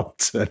 I can't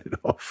turn it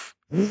off.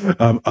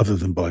 Other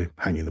than by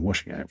hanging the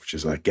washing out, which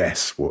is, I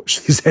guess, what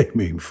she's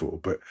aiming for.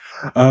 But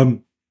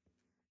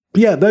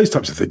those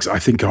types of things I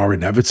think are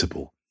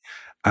inevitable.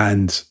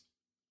 And,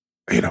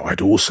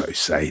 I'd also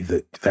say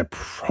that they're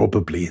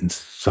probably in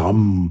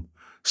some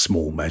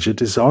small measure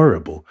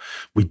desirable.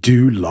 We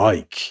do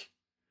like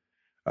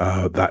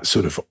that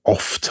sort of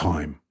off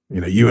time.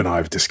 You and I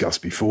have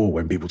discussed before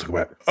when people talk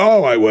about,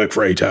 I work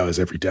for 8 hours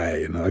every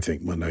day. And I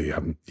think, well, no, you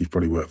haven't. You've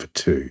probably worked for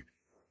 2.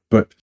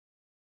 But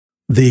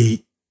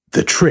the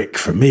trick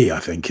for me, I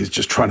think, is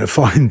just trying to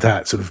find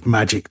that sort of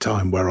magic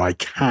time where I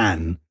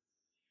can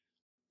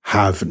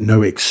have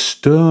no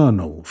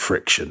external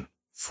friction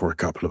for a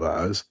couple of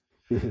hours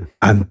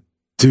and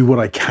do what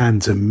I can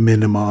to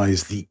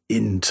minimize the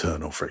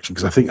internal friction,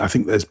 because I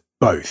think there's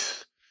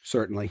both.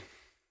 Certainly.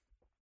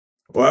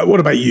 Well, what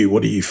about you?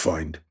 What do you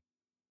find?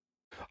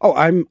 Oh,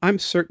 I'm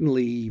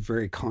certainly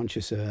very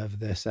conscious of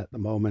this at the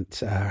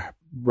moment.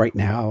 Right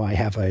now, I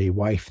have a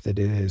wife that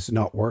is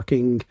not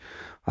working.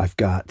 I've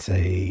got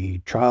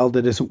a child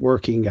that isn't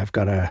working. I've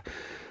got a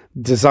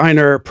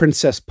designer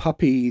princess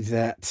puppy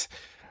that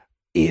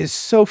is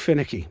so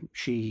finicky.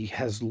 She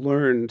has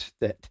learned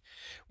that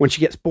when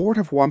she gets bored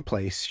of one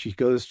place, she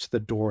goes to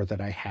the door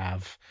that I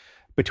have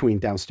between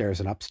downstairs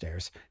and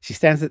upstairs. She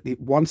stands at the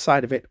one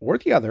side of it or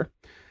the other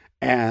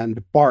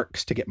and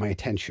barks to get my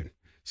attention.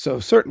 So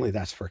certainly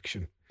that's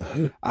friction.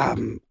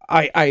 I'm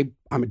a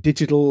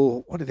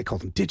digital, what do they call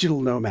them?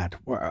 Digital nomad.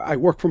 I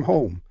work from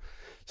home.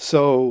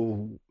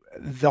 So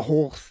the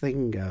whole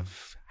thing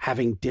of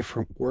having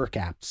different work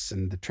apps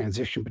and the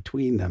transition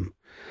between them,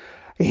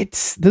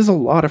 there's a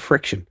lot of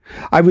friction.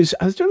 I was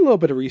doing a little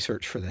bit of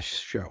research for this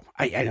show.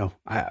 I know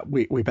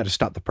we better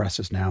stop the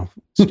presses now,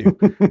 Stu.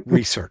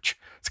 Research.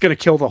 It's going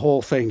to kill the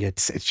whole thing.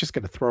 It's just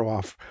going to throw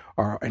off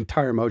our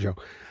entire mojo.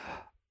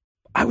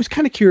 I was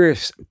kind of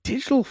curious.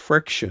 Digital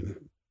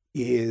friction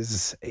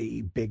is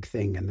a big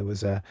thing. And there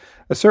was a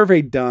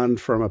survey done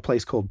from a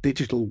place called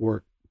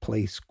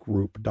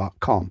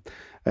digitalworkplacegroup.com.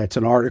 It's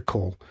an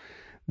article.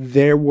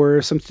 There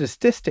were some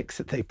statistics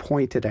that they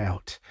pointed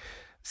out.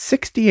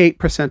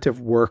 68% of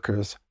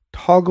workers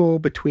toggle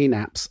between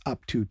apps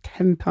up to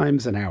 10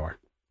 times an hour.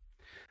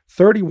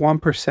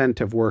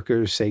 31% of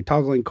workers say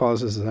toggling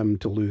causes them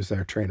to lose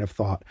their train of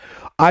thought.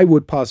 I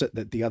would posit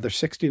that the other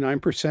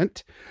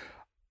 69%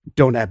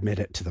 don't admit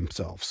it to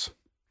themselves.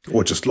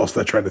 Or just lost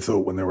their train of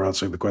thought when they were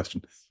answering the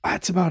question.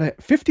 That's about it.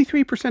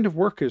 53% of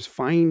workers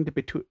find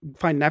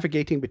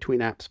navigating between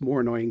apps more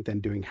annoying than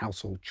doing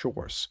household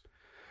chores.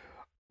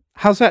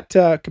 How's that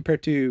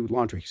compared to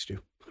laundry, Stu?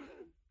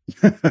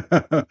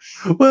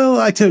 Well,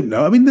 I don't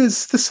know. I mean, there's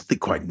something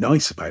quite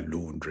nice about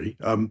laundry.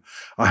 I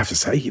have to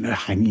say,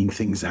 hanging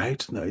things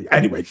out. No,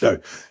 anyway, no,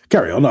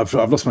 carry on. I've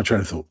lost my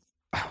train of thought.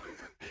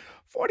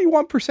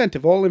 41%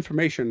 of all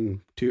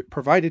information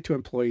provided to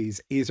employees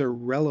is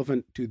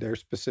irrelevant to their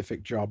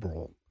specific job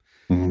role.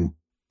 Mm-hmm.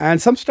 And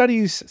some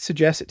studies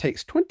suggest it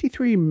takes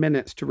 23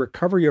 minutes to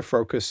recover your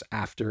focus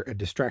after a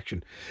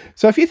distraction.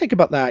 So if you think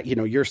about that,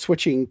 you're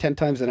switching 10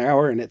 times an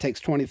hour and it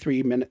takes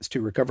 23 minutes to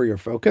recover your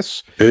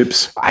focus.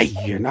 Oops.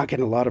 You're not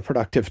getting a lot of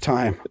productive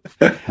time.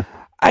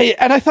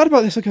 I thought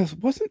about this because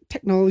wasn't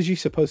technology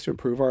supposed to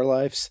improve our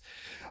lives?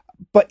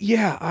 But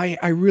yeah,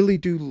 I really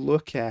do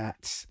look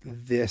at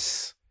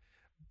this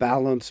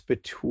balance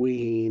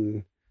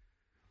between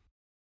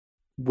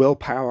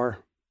willpower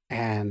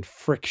and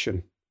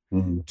friction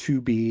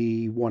to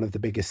be one of the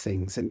biggest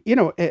things. And,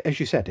 as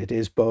you said, it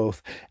is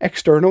both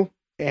external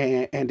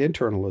and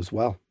internal as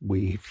well.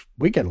 We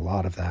get a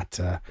lot of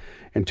that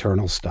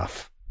internal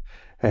stuff.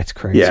 It's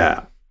crazy.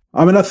 Yeah.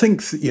 I mean, I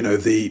think,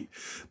 the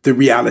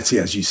reality,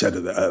 as you said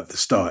at the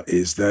start,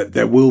 is that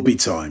there will be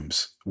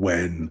times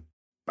when,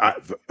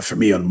 for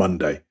me on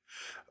Monday,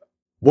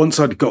 once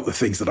I'd got the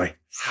things that I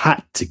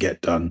had to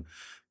get done,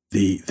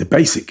 the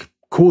basic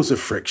cause of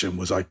friction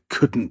was I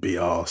couldn't be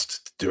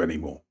asked to do any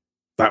more.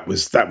 That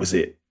was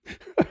it.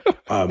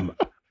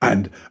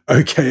 And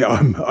okay,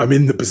 I'm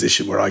in the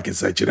position where I can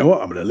say, do you know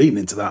what? I'm going to lean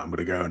into that. I'm going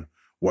to go and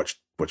watch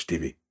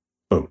TV.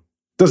 Boom.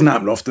 Doesn't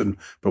happen often,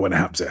 but when it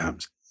happens, it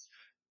happens.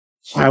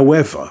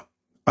 However,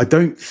 I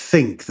don't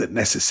think that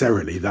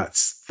necessarily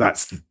that's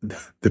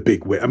the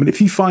big win. I mean, if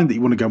you find that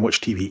you want to go and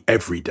watch TV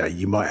every day,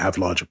 you might have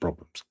larger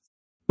problems.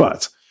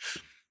 But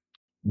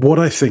what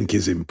I think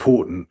is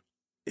important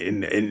in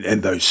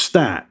those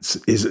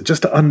stats is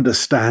just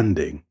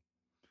understanding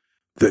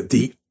that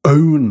the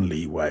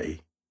only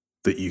way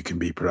that you can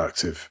be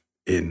productive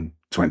in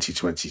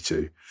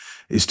 2022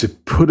 is to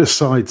put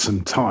aside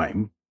some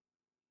time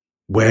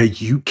where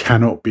you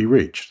cannot be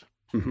reached.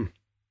 Mm-hmm.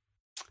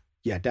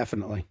 Yeah,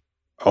 definitely.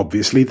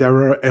 Obviously, there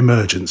are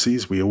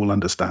emergencies. We all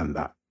understand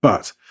that.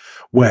 But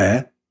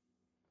where,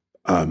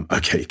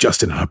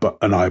 Justin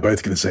and I are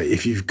both going to say,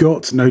 if you've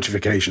got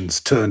notifications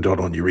turned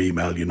on your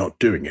email, you're not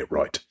doing it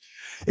right.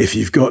 If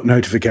you've got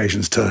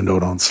notifications turned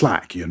on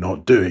Slack, you're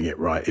not doing it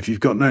right. If you've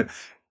got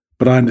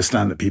but I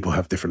understand that people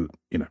have different,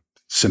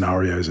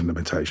 scenarios and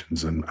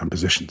limitations and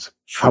positions.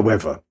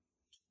 However,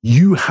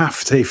 you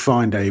have to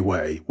find a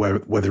way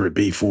whether it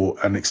be for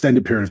an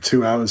extended period of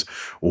 2 hours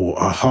or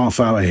a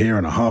half hour here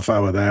and a half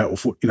hour there, or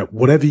for,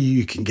 whatever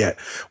you can get,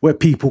 where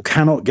people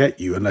cannot get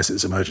you unless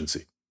it's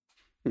emergency.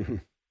 Mm-hmm.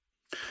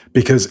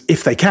 Because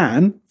if they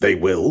can, they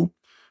will,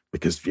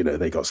 because,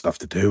 they got stuff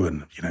to do.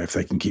 And, if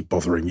they can keep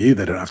bothering you,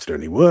 they don't have to do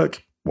any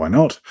work. Why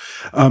not?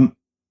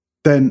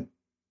 Then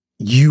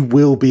you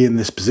will be in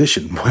this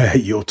position where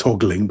you're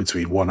toggling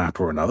between one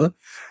app or another.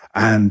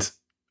 And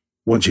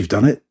once you've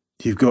done it,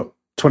 you've got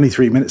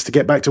 23 minutes to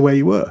get back to where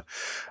you were.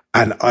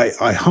 And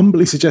I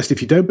humbly suggest,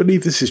 if you don't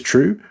believe this is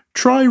true,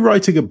 try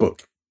writing a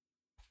book.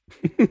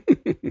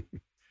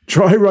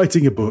 Try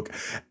writing a book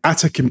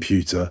at a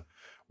computer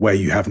where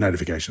you have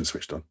notifications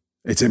switched on.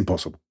 It's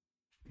impossible.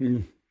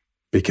 Mm.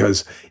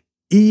 Because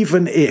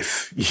even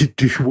if you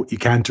do what you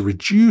can to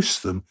reduce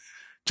them,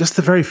 just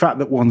the very fact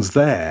that one's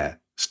there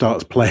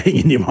starts playing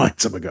in your mind.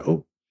 Somebody go,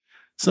 oh,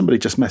 somebody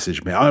just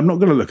messaged me. I'm not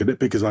going to look at it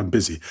because I'm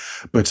busy.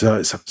 But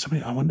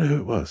somebody, I wonder who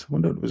it was. I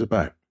wonder what it was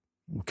about.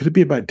 Could it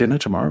be about dinner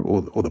tomorrow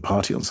or the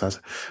party on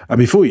Saturday? And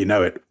before you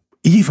know it,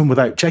 even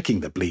without checking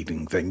the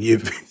bleeding thing,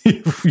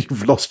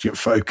 you've lost your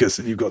focus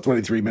and you've got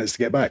 23 minutes to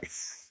get back.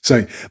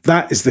 So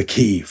that is the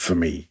key for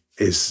me.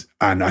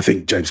 And I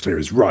think James Clear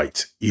is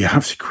right. You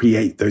have to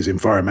create those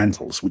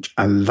environmentals which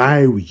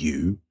allow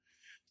you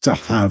to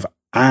have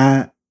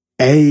a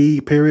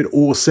period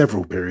or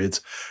several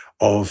periods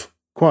of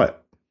quiet.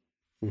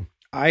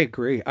 I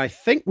agree. I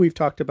think we've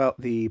talked about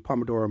the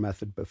Pomodoro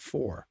method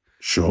before.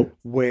 Sure.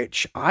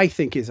 Which I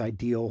think is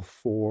ideal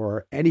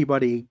for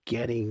anybody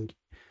getting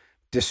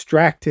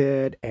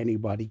distracted,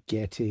 anybody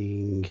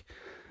getting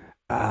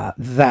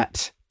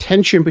that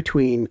tension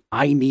between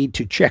I need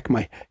to check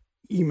my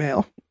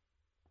email,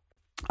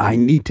 I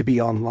need to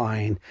be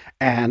online,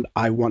 and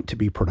I want to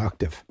be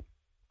productive.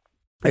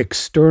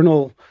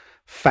 External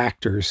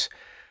factors.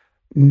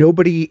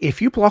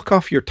 If you block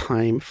off your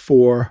time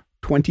for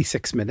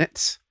 26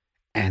 minutes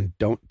and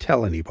don't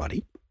tell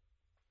anybody,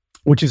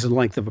 which is the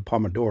length of a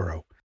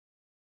Pomodoro,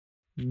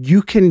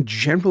 you can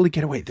generally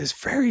get away. There's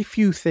very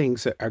few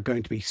things that are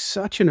going to be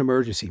such an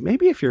emergency.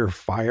 Maybe if you're a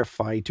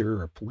firefighter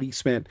or a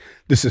policeman,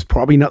 this is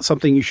probably not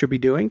something you should be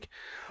doing.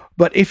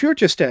 But if you're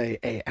just an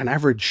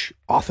average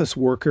office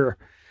worker,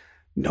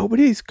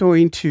 nobody's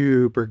going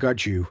to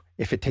begrudge you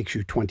if it takes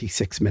you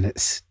 26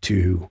 minutes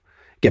to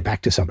get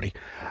back to somebody.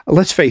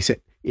 Let's face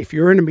it, if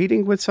you're in a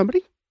meeting with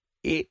somebody,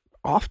 it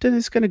often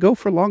is going to go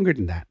for longer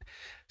than that.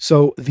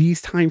 So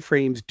these time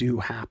frames do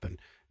happen.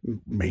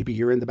 Maybe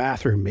you're in the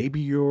bathroom, maybe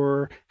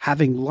you're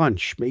having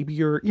lunch, maybe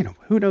you're,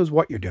 who knows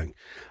what you're doing.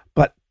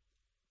 But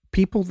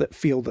people that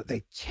feel that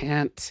they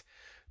can't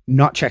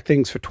not check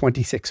things for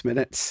 26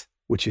 minutes,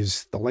 which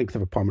is the length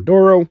of a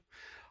Pomodoro,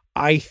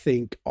 I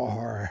think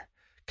are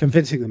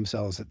convincing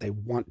themselves that they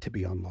want to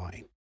be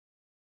online.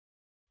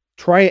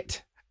 Try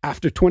it.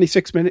 After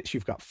 26 minutes,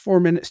 you've got 4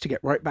 minutes to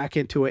get right back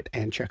into it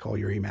and check all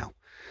your email.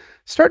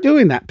 Start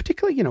doing that,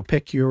 particularly,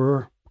 pick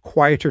your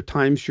quieter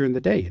times during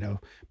the day.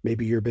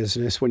 Maybe your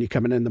business when you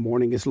come in the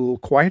morning is a little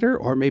quieter,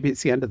 or maybe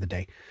it's the end of the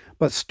day,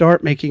 but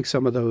start making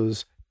some of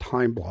those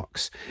time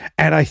blocks.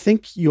 And I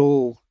think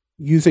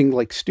using,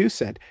 like Stu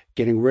said,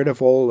 getting rid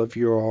of all of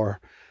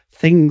your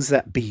things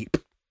that beep,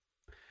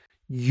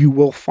 you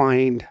will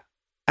find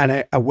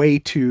a way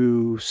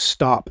to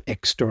stop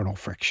external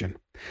friction.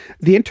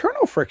 The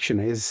internal friction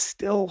is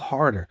still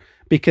harder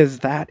because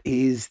that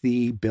is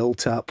the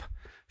built up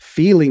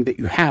feeling that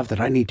you have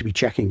that I need to be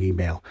checking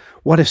email.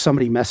 What if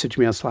somebody messaged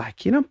me on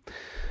Slack?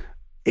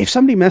 If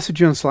somebody messaged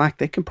you on Slack,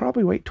 they can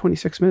probably wait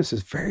 26 minutes.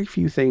 There's very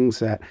few things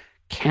that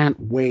can't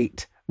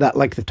wait that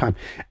length of time.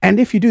 And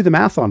if you do the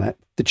math on it,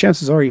 the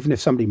chances are, even if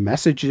somebody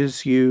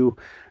messages you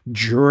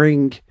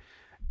during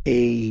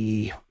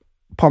a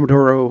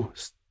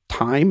Pomodoro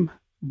time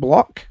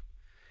block,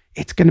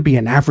 it's going to be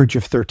an average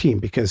of 13,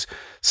 because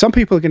some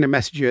people are going to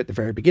message you at the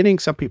very beginning.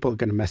 Some people are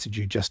going to message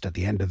you just at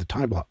the end of the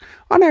time block.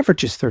 On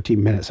average, it's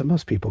 13 minutes, and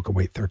most people can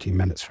wait 13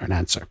 minutes for an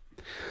answer.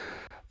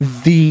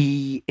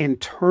 The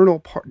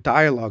internal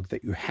dialogue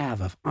that you have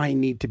of, I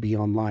need to be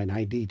online,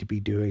 I need to be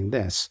doing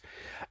this,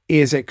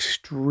 is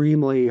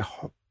extremely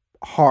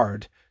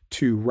hard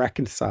to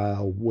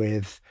reconcile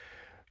with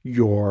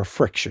your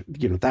friction.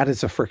 That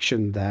is a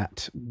friction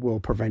that will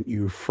prevent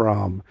you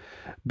from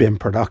being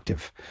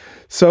productive.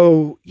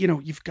 So,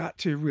 you've got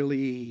to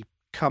really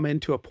come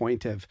into a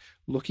point of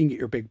looking at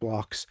your big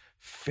blocks,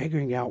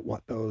 figuring out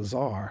what those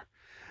are,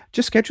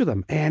 just schedule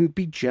them and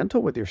be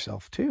gentle with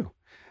yourself too.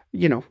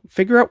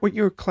 Figure out what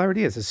your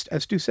clarity is.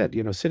 As Stu said,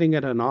 sitting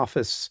at an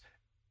office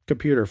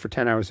computer for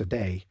 10 hours a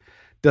day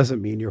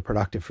doesn't mean you're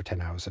productive for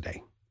 10 hours a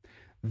day.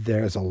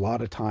 There's a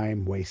lot of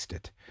time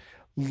wasted.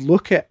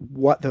 Look at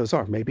what those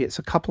are. Maybe it's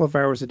a couple of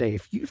hours a day.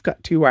 If you've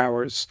got 2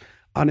 hours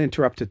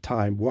uninterrupted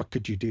time, what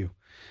could you do?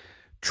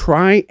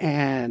 Try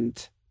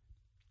and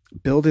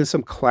build in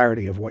some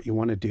clarity of what you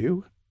want to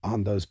do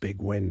on those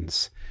big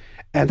wins.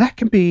 And that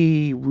can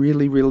be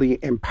really, really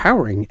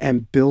empowering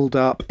and build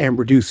up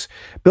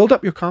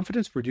your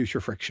confidence, reduce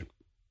your friction.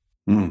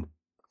 Mm.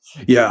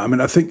 Yeah,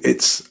 I think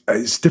it's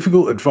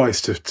difficult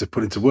advice to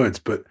put into words,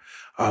 but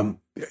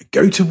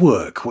go to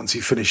work once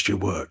you've finished your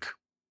work.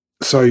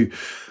 So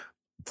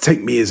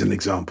take me as an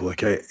example,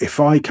 okay? If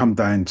I come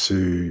down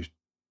to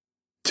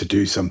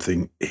do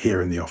something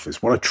here in the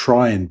office, what I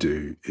try and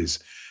do is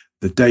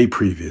the day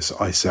previous,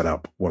 I set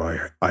up what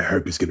I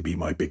hope is going to be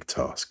my big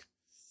task.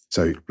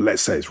 So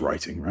let's say it's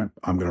writing, right?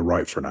 I'm going to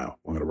write for an hour.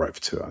 I'm going to write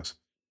for 2 hours.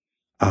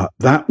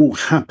 That will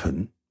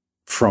happen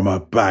from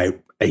about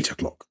 8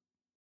 o'clock.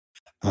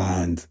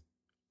 And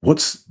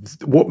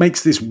what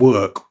makes this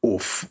work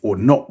or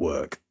not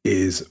work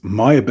is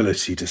my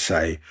ability to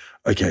say,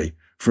 okay,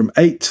 from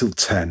 8 till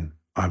 10,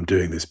 I'm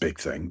doing this big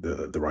thing,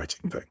 the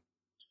writing thing.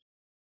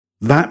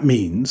 That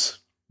means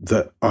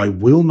that I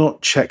will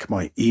not check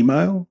my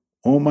email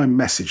or my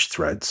message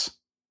threads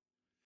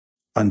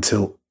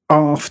until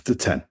after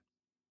 10.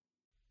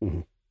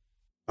 Mhm.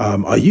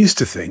 I used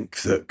to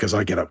think that, because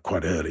I get up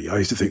quite early, I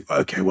used to think,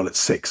 okay, well, at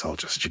 6, I'll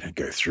just,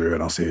 go through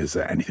and I'll see, is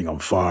there anything on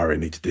fire I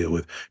need to deal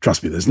with?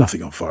 Trust me, there's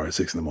nothing on fire at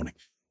 6 in the morning.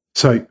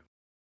 So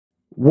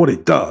what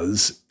it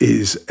does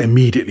is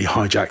immediately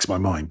hijacks my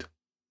mind.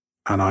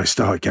 And I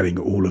start getting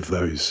all of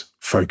those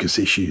focus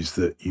issues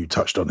that you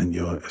touched on in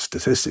your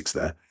statistics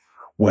there,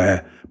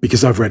 where,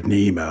 because I've read an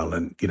email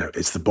and,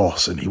 it's the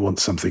boss and he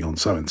wants something on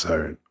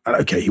so-and-so, and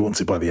okay, he wants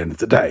it by the end of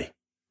the day,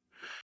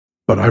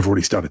 but I've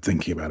already started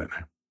thinking about it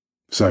now.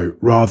 So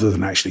rather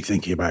than actually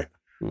thinking about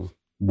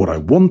what I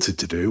wanted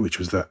to do, which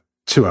was that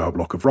 2-hour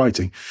block of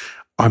writing,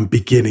 I'm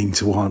beginning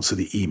to answer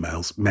the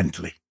emails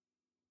mentally,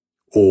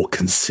 or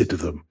consider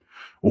them,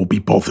 or be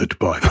bothered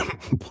by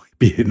them,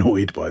 be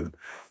annoyed by them.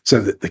 So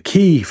that the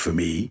key for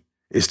me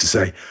is to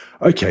say,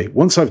 okay,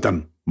 once I've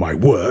done my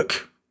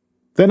work,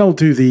 then I'll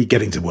do the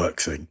getting to work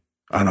thing.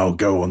 And I'll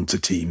go on to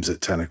Teams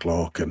at 10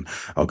 o'clock, and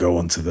I'll go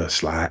on to the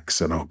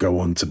Slacks, and I'll go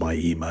on to my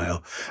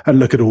email and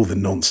look at all the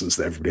nonsense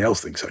that everybody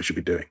else thinks I should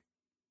be doing.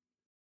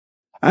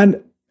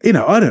 And,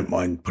 I don't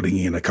mind putting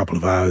in a couple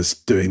of hours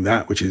doing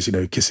that, which is,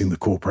 kissing the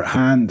corporate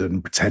hand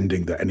and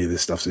pretending that any of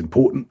this stuff's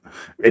important.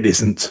 It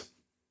isn't.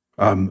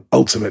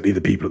 Ultimately,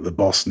 the people at the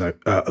boss know,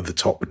 at the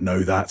top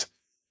know that.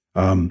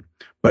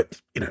 But,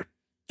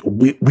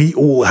 we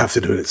all have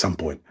to do it at some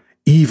point.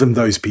 Even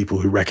those people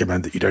who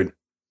recommend that you don't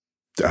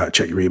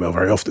check your email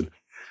very often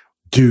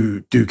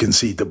do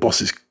concede that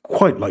bosses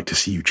quite like to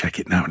see you check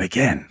it now and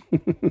again.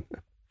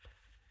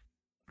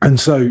 And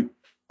so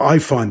I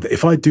find that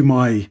if I do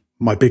my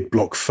big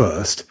block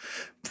first,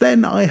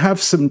 then I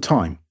have some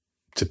time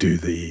to do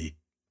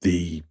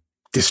the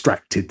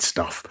distracted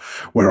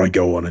stuff where I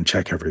go on and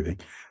check everything.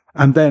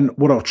 And then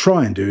what I'll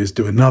try and do is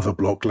do another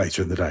block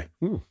later in the day.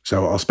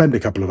 So I'll spend a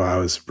couple of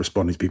hours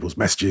responding to people's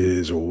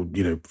messages, or,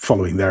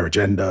 following their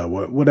agenda,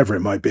 whatever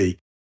it might be,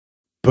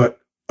 but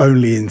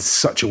only in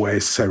such a way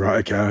as to say, right,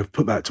 okay, I've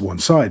put that to one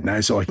side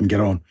now so I can get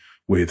on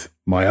with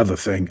my other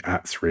thing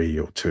at 3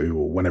 or 2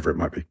 or whenever it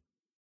might be.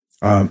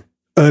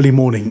 Early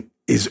morning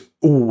is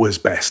always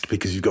best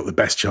because you've got the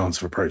best chance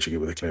of approaching it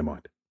with a clear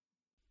mind.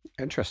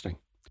 Interesting.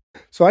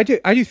 So I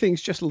do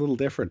things just a little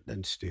different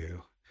than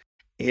Stu,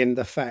 in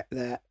the fact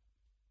that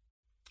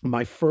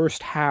my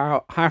first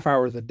half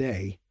hour of the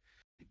day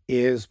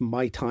is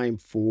my time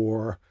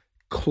for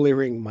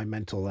clearing my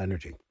mental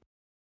energy.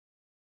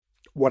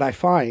 What I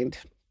find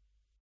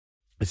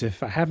is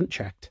if I haven't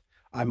checked,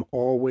 I'm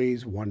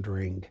always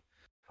wondering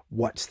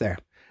what's there.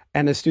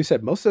 And as Stu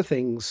said, most of the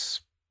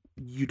things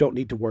you don't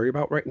need to worry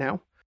about right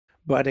now,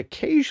 but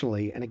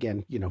occasionally, and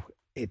again,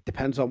 it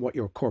depends on what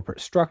your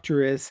corporate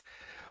structure is,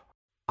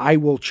 I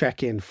will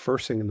check in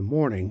first thing in the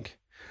morning.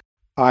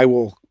 I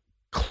will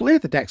clear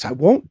the decks. I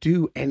won't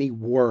do any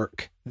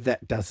work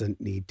that doesn't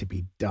need to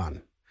be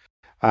done.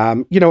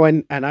 And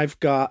I've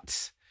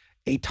got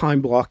a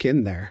time block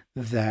in there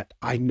that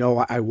I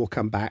know I will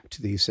come back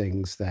to these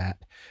things, that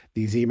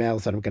these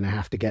emails that I'm going to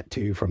have to get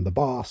to from the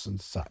boss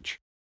and such.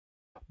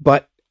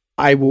 But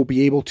I will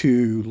be able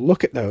to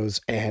look at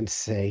those and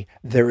say,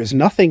 there is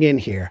nothing in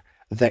here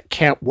that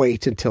can't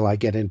wait until I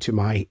get into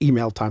my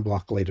email time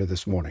block later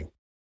this morning,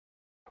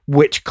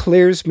 which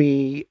clears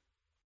my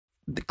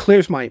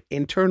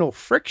internal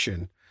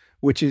friction,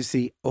 which is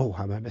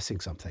am I missing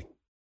something?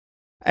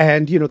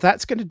 And,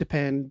 that's going to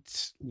depend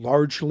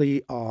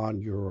largely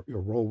on your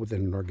role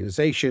within an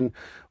organization,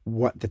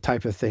 what the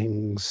type of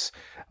things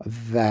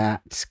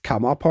that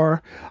come up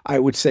are. I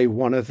would say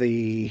one of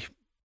the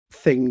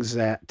things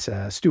that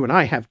Stu and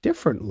I have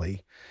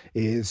differently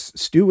is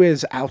Stu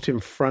is out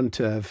in front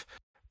of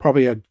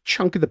probably a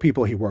chunk of the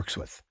people he works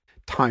with,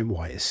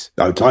 time-wise.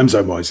 Oh, time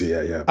zone-wise,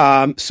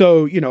 yeah.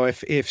 So,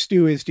 if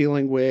Stu is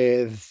dealing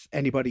with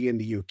anybody in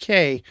the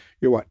UK,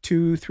 you're what,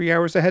 2-3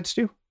 hours ahead,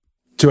 Stu?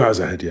 2 hours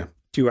ahead, yeah.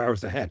 2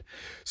 hours ahead.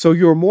 So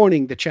your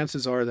morning, the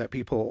chances are that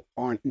people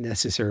aren't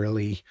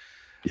necessarily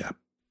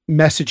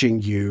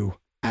messaging you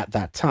at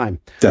that time.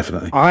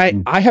 Definitely.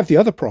 I have the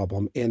other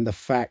problem in the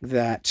fact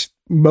that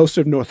most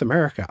of North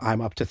America, I'm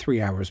up to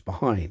 3 hours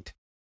behind.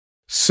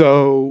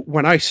 So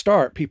when I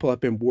start, people have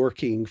been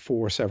working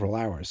for several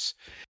hours.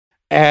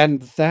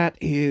 And that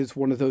is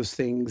one of those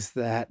things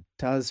that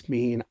does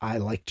mean I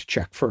like to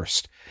check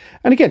first.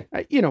 And again,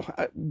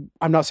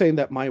 I'm not saying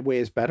that my way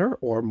is better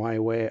or my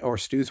way or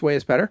Stu's way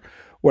is better.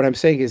 What I'm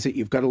saying is that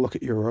you've got to look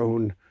at your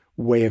own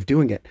way of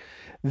doing it.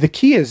 The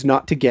key is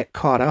not to get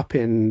caught up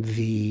in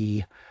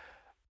the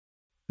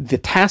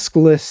task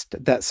list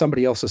that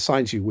somebody else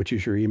assigns you, which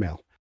is your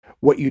email.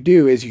 What you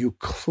do is you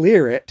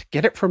clear it,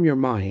 get it from your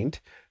mind,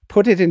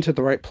 put it into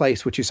the right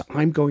place, which is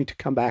I'm going to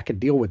come back and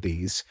deal with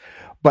these,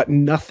 but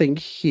nothing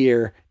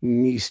here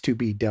needs to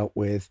be dealt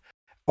with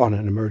on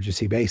an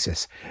emergency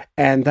basis.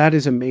 And that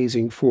is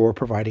amazing for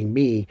providing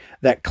me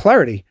that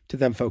clarity to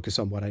then focus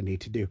on what I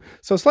need to do.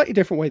 So a slightly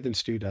different way than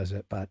Stu does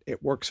it, but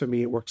it works for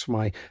me. It works for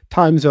my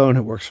time zone.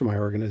 It works for my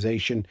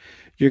organization.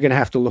 You're going to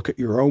have to look at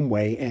your own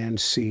way and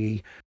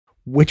see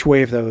which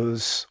way of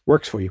those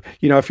works for you.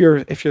 If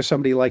you're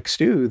somebody like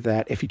Stu,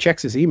 that if he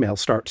checks his email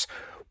starts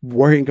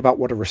worrying about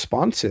what a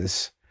response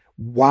is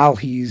while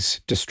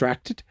he's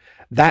distracted,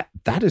 that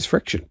is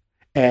friction.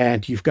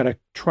 And you've got to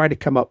try to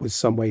come up with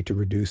some way to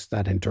reduce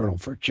that internal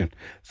friction,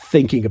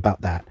 thinking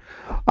about that.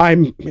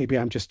 Maybe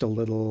I'm just a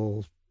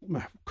little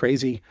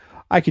crazy.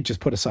 I could just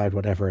put aside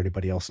whatever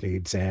anybody else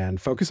needs and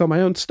focus on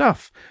my own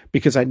stuff,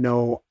 because I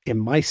know in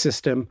my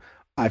system,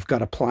 I've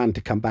got a plan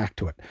to come back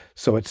to it.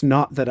 So it's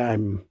not that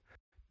I'm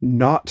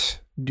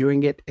not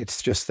doing it.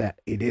 It's just that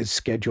it is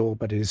scheduled,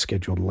 but it is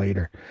scheduled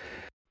later.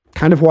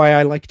 Kind of why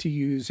I like to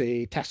use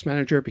a task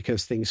manager,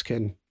 because things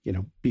can,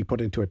 be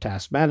put into a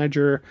task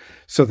manager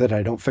so that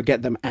I don't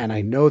forget them. And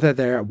I know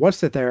that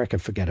once they're there, I can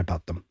forget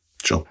about them.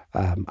 Sure.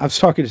 I was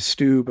talking to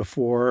Stu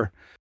before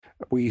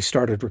we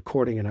started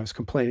recording, and I was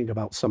complaining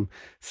about some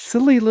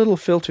silly little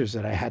filters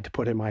that I had to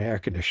put in my air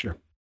conditioner.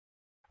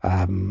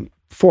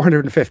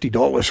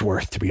 $450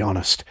 worth, to be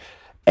honest.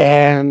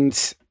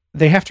 And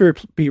they have to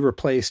be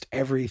replaced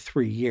every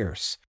 3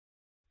 years.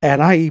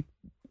 And I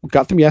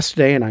got them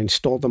yesterday and I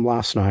installed them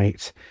last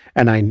night.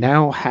 And I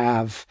now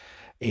have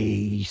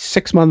a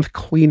 6-month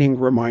cleaning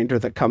reminder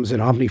that comes in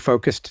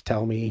OmniFocus to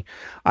tell me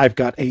I've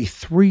got a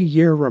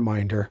 3-year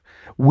reminder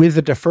with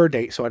a defer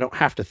date. So I don't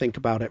have to think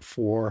about it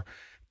for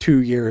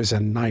 2 years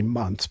and 9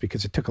 months,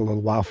 because it took a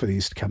little while for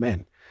these to come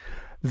in.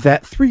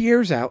 That 3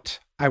 years out,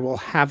 I will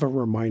have a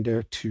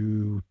reminder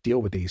to deal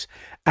with these,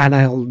 and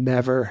I'll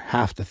never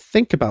have to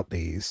think about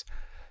these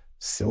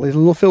silly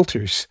little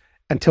filters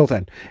until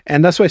then.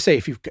 And that's why I say,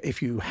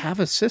 if you have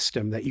a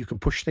system that you can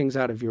push things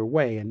out of your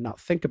way and not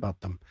think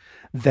about them,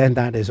 then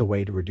that is a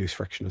way to reduce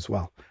friction as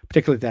well,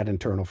 particularly that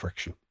internal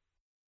friction.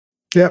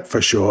 Yeah,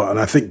 for sure. And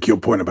I think your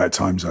point about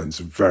time zones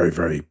is very,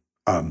 very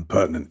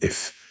pertinent.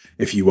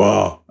 If you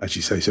are, as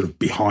you say, sort of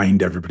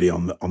behind everybody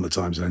on the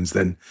time zones,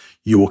 then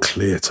your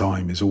clear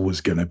time is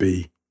always going to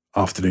be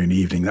afternoon,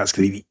 evening. That's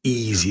going to be the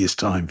easiest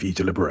time for you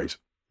to liberate.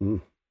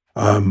 Mm.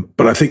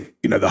 But I think,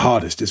 the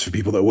hardest is for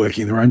people that are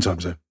working in their own time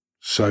zone.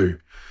 So,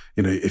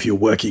 if you're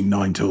working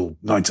 9 till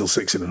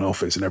 6 in an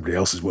office and everybody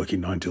else is working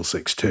 9 till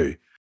 6 too,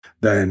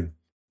 then,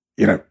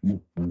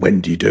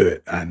 when do you do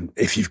it? And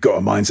if you've got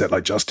a mindset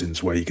like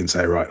Justin's, where you can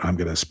say, right, I'm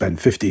going to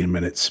spend 15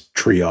 minutes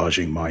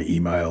triaging my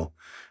email,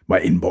 my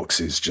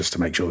inboxes, just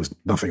to make sure there's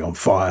nothing on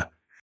fire,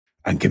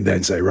 and can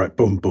then say, right,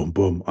 boom, boom,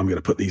 boom, I'm going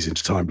to put these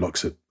into time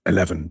blocks at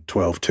 11,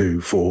 12, 2,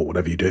 4,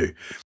 whatever you do,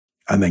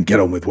 and then get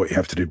on with what you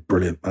have to do.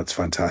 Brilliant. That's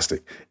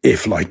fantastic.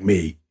 If, like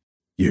me,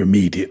 you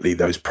immediately,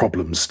 those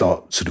problems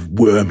start sort of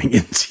worming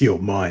into your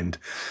mind,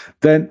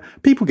 then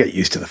people get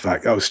used to the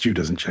fact, Stu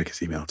doesn't check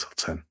his email till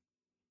 10.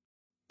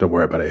 Don't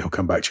worry about it. He'll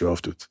come back to you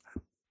afterwards.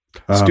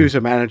 Stu's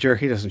a manager.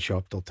 He doesn't show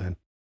up till 10.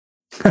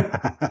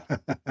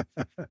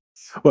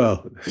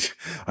 Well,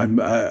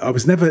 I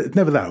was never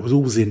that. I was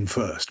always in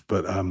first,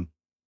 but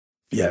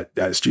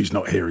Stu's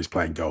not here. He's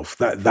playing golf.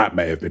 That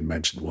may have been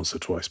mentioned once or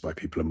twice by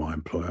people in my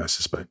employ, I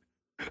suspect.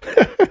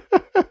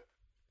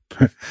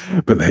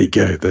 But there you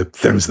go.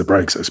 Them's the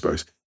breaks, I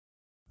suppose.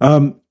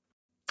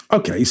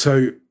 Okay,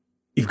 so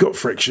you've got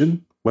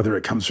friction, whether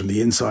it comes from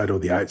the inside or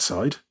the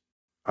outside.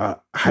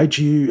 How'd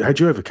you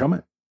overcome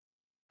it?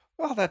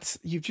 Well,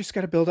 you've just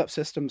got to build up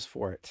systems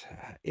for it.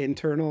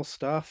 Internal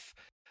stuff.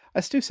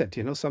 As Stu said,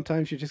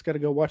 sometimes you just got to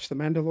go watch The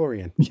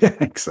Mandalorian. Yeah,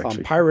 exactly.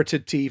 On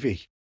pirated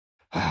TV.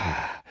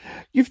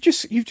 You've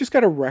just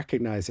got to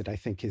recognize it, I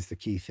think, is the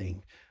key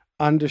thing.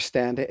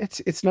 Understand it.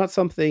 It's not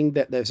something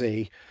that there's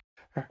a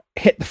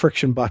hit the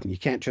friction button. You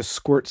can't just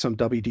squirt some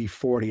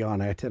WD-40 on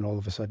it and all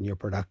of a sudden you're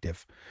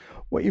productive.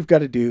 What you've got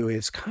to do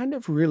is kind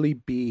of really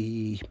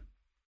be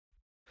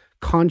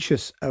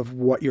conscious of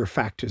what your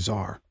factors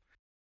are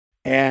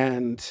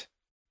and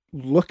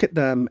look at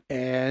them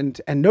and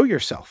know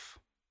yourself.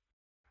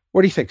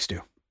 What do you think,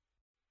 Stu?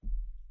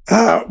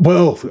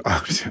 Well,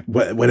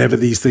 whenever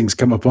these things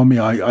come upon me,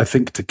 I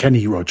think to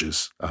Kenny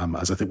Rogers,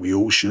 as I think we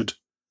all should,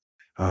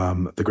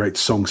 the great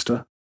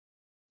songster.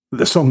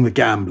 The song The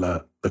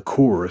Gambler, the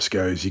chorus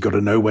goes, you got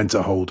to know when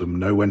to hold 'em,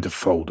 know when to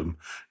fold 'em,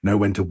 know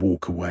when to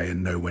walk away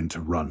and know when to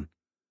run.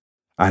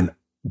 And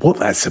what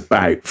that's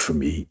about for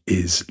me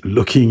is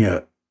looking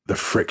at the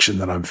friction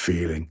that I'm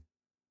feeling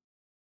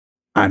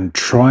and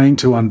trying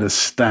to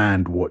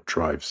understand what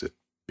drives it,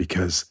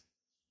 because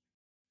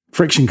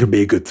friction can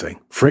be a good thing.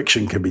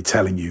 Friction can be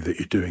telling you that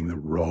you're doing the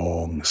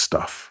wrong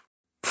stuff.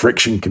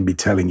 Friction can be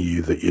telling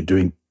you that you're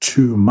doing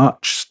too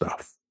much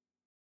stuff.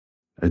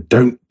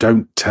 Don't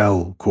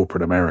tell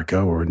corporate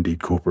America, or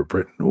indeed corporate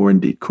Britain, or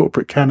indeed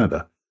corporate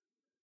Canada,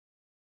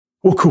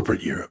 or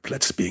corporate Europe.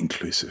 Let's be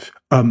inclusive.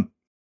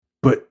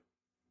 But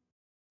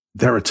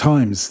there are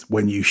times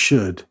when you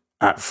should,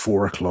 at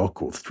 4 o'clock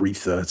or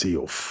 3:30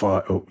 or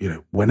 5, or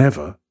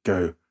whenever,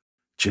 go,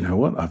 do you know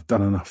what? I've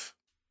done enough.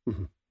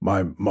 Mm-hmm.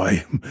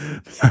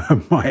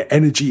 My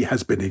energy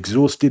has been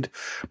exhausted.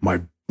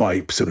 My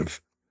sort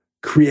of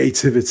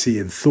creativity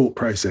and thought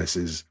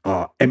processes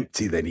are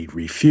empty. They need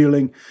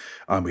refueling.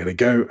 I'm going to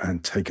go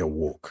and take a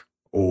walk,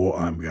 or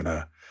I'm going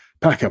to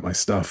pack up my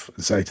stuff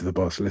and say to the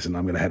boss, listen,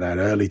 I'm going to head out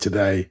early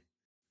today.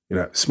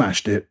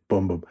 Smashed it,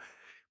 boom, boom.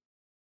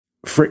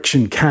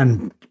 Friction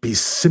can be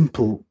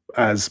simple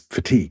as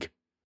fatigue.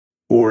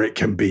 or it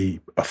can be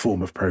a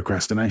form of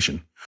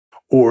procrastination,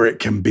 or it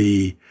can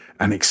be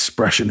an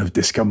expression of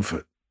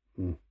discomfort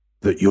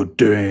that you're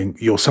doing.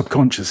 Your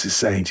subconscious is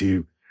saying to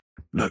you,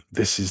 look,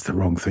 this is the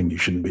wrong thing. You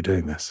shouldn't be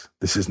doing this.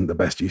 This isn't the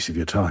best use of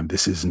your time.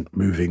 This isn't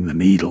moving the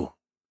needle.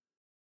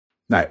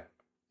 Now,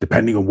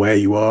 depending on where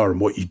you are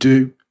and what you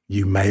do,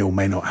 you may or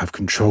may not have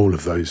control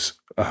of those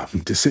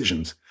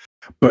decisions.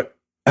 But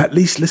at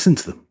least listen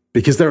to them,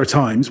 because there are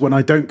times when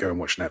I don't go and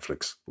watch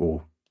Netflix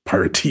or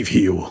pirate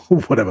TV or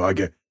whatever. I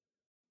go,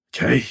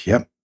 okay,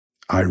 yep,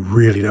 I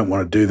really don't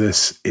want to do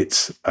this.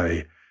 It's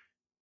a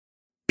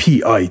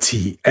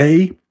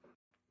PITA,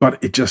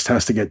 but it just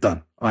has to get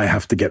done. I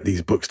have to get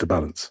these books to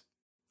balance.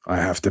 I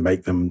have to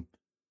make them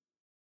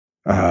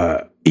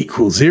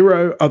equal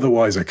 0.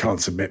 Otherwise, I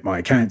can't submit my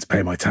accounts,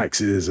 pay my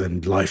taxes,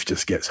 and life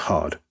just gets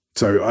hard.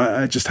 So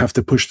I just have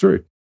to push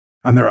through.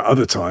 And there are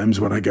other times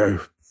when I go,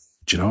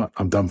 do you know what?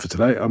 I'm done for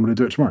today. I'm going to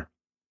do it tomorrow.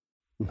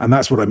 And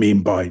that's what I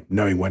mean by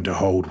knowing when to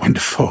hold, when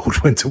to fold,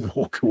 when to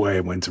walk away,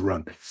 and when to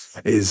run,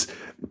 is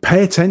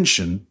pay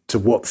attention to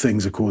what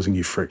things are causing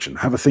you friction.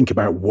 Have a think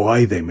about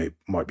why they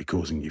might be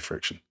causing you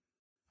friction.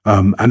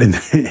 And in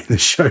the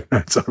show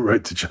notes I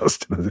wrote to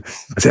Justin,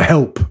 I said,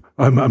 help,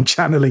 I'm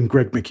channeling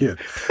Greg McKeown.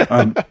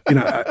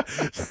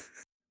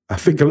 I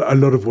think a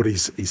lot of what he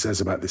says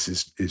about this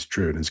is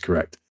true and is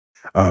correct.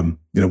 One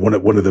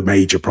of the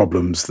major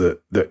problems that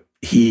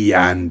he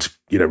and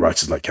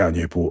writers like Cal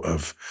Newport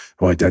have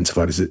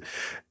identified is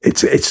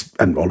it's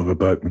and Oliver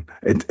Berkman.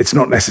 It's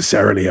not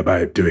necessarily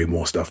about doing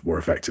more stuff more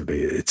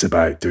effectively. It's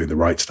about doing the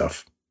right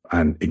stuff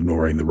and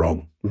ignoring the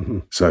wrong. Mm-hmm.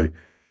 So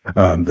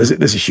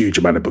there's a huge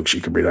amount of books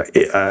you can read.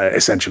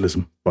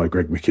 Essentialism by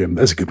Greg McKeown.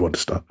 There's a good one to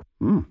start.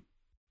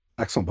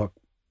 Excellent book.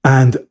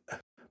 And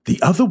the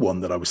other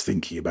one that I was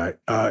thinking about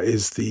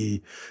is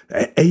the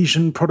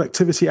Asian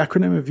productivity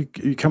acronym. Have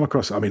you come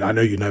across? I mean, I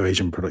know you know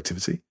Asian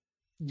productivity.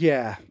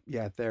 Yeah.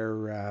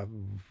 They're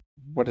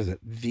what is it?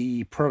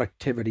 The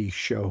Productivity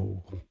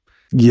Show.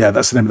 Yeah,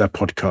 that's the name of their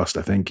podcast,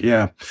 I think.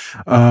 Yeah,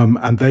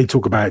 and they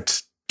talk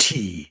about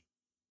T,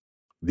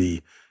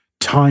 the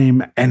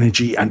time,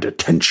 energy, and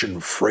attention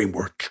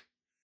framework.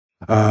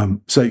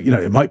 So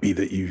it might be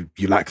that you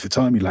lack the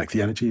time, you lack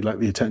the energy, you lack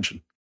the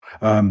attention.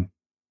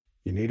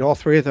 You need all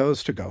 3 of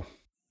those to go.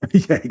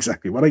 Yeah,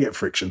 exactly. When I get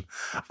friction,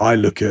 I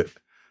look at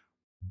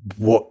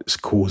what's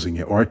causing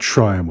it, or I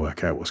try and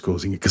work out what's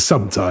causing it, because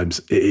sometimes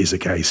it is a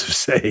case of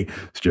saying,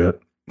 Stuart,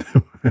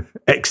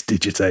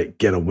 exdigitate,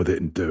 get on with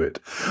it and do it.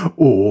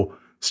 Or,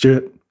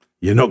 Stuart,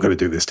 you're not going to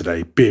do this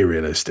today. Be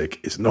realistic.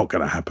 It's not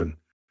going to happen.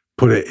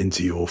 Put it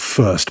into your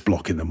first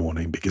block in the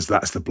morning, because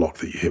that's the block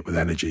that you hit with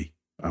energy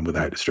and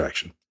without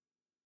distraction.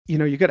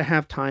 You got to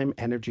have time,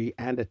 energy,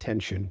 and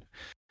attention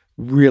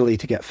really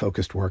to get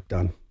focused work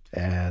done.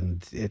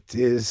 And it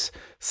is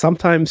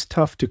sometimes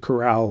tough to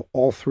corral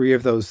all 3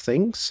 of those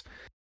things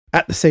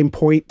at the same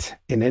point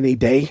in any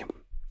day.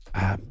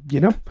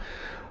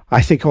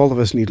 I think all of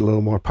us need a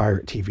little more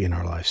pirate TV in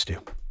our lives too.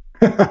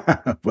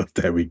 Well,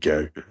 there we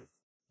go.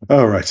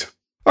 All right.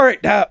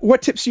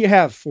 What tips do you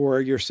have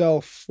for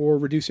yourself for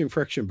reducing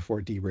friction before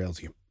it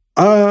derails you?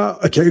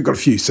 Okay, I've got a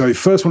few. So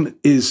first one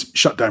is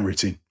shutdown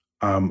routine.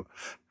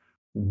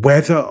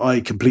 Whether I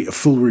complete a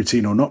full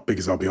routine or not,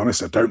 because I'll be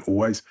honest, I don't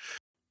always.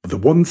 The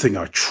one thing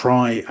I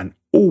try and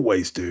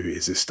always do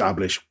is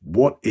establish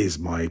what is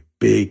my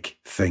big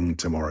thing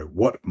tomorrow.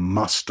 What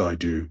must I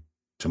do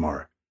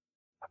tomorrow?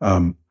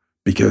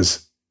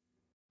 Because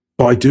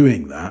by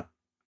doing that,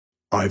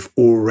 I've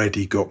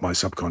already got my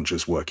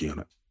subconscious working on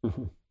it.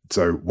 Mm-hmm.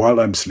 So while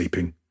I'm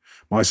sleeping,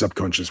 my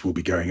subconscious will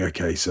be going,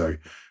 okay, so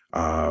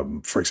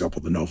for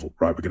example, the novel,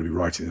 right? We're going to be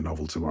writing the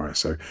novel tomorrow.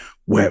 So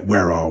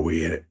where are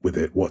we in it with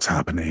it? What's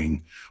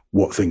happening?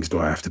 What things do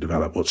I have to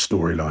develop? What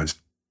storylines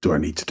do I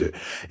need to do?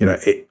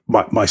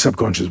 My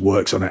subconscious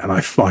works on it, and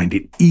I find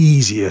it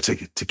easier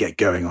to get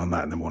going on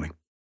that in the morning.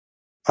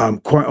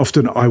 Quite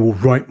often I will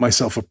write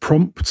myself a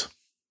prompt.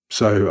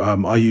 So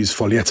I use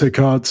Folletto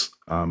cards,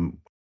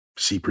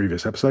 see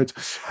previous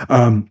episodes,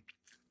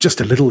 just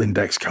a little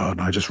index card,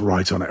 and I just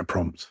write on it a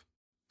prompt.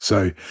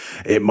 So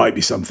it might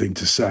be something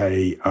to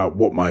say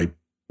what my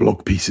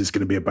blog piece is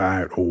going to be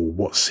about, or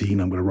what scene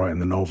I'm going to write in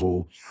the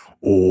novel,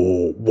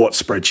 or what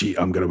spreadsheet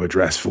I'm going to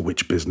address for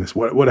which business,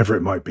 whatever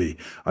it might be.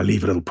 I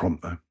leave a little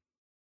prompt there.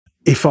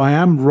 If I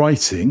am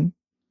writing,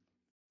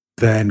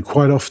 then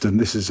quite often,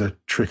 this is a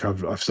trick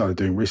I've started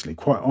doing recently,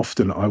 quite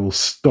often I will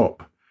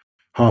stop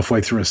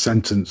halfway through a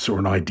sentence or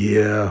an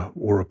idea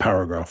or a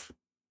paragraph.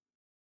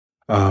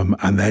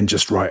 And then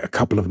just write a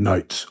couple of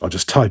notes. I'll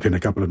just type in a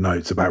couple of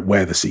notes about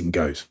where the scene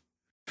goes,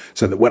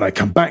 so that when I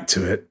come back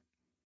to it,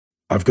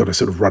 I've got a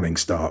sort of running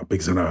start,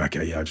 because I know,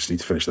 okay, yeah, I just need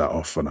to finish that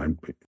off, and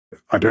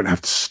I don't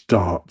have to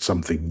start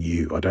something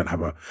new. I don't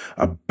have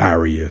a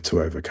barrier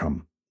to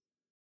overcome.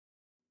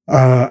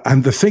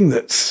 And the thing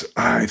that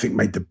I think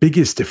made the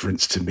biggest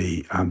difference to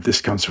me, and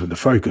this comes from the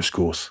Focus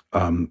course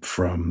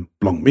from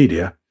Blanc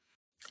Media,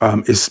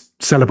 is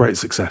celebrate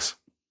success.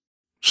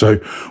 So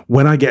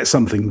when I get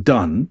something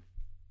done,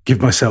 give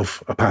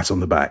myself a pat on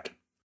the back.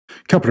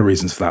 A couple of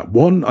reasons for that.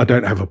 One, I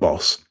don't have a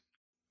boss.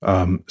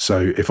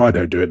 So if I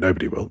don't do it,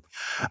 nobody will.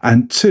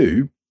 And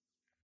two,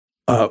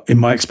 in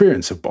my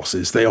experience of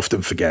bosses, they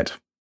often forget.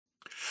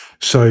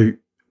 So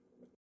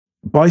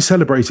by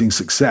celebrating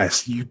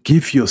success, you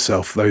give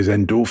yourself those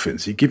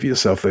endorphins, you give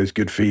yourself those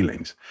good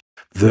feelings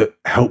that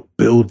help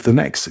build the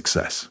next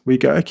success. We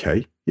go,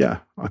 okay,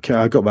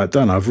 I got that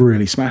done. I've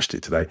really smashed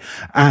it today.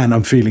 And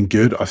I'm feeling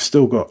good. I've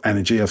still got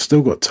energy. I've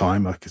still got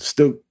time. I can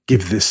still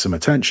give this some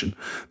attention.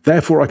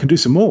 Therefore, I can do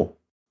some more.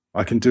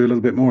 I can do a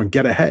little bit more and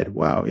get ahead.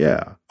 Wow,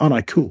 yeah. Aren't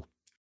I cool?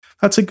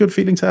 That's a good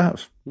feeling to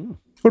have.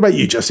 What about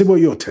you, Justin? What are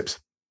your tips?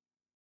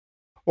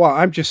 Well,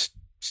 I'm just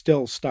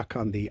still stuck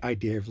on the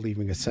idea of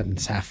leaving a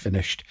sentence half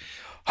finished.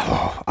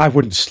 Oh, I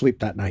wouldn't sleep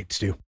that night,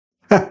 Stu.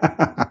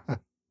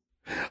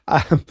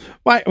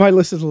 My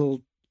list is a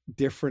little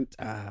different.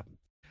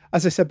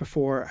 As I said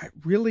before, I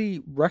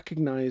really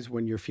recognize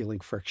when you're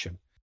feeling friction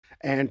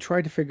and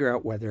try to figure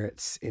out whether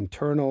it's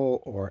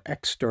internal or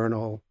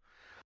external.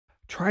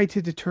 Try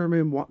to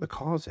determine what the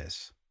cause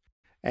is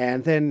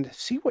and then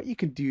see what you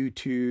can do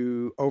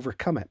to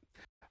overcome it.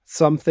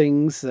 Some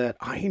things that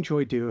I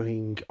enjoy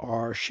doing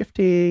are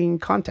shifting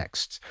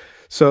contexts.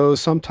 So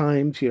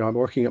sometimes, I'm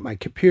working at my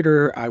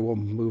computer, I will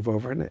move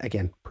over, and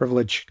again,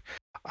 privileged.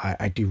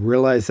 I do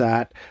realize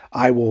that.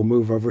 I will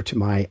move over to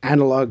my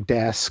analog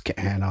desk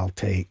and I'll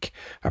take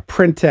a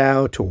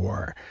printout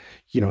or,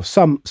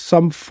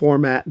 some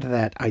format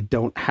that I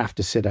don't have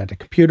to sit at a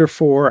computer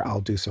for.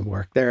 I'll do some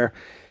work there.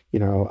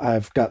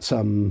 I've got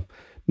some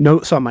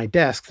notes on my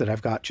desk that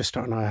I've got just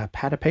on a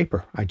pad of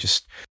paper. I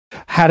just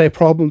had a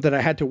problem that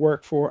I had to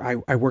work for.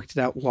 I worked it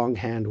out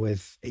longhand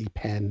with a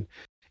pen,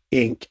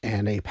 ink,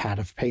 and a pad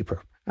of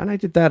paper. And I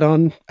did that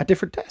on a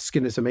different desk.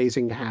 And it's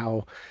amazing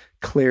how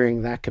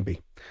clearing that can be.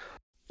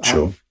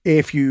 Sure.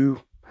 If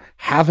you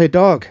have a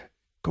dog,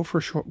 go for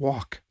a short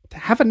walk.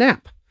 Have a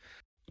nap.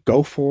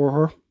 Go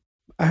for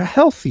a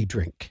healthy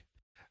drink.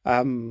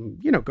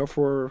 Go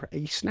for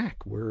a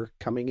snack. We're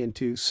coming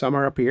into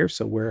summer up here,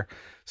 so we're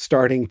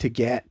starting to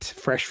get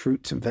fresh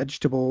fruits and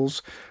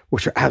vegetables,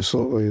 which are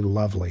absolutely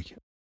lovely.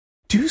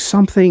 Do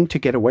something to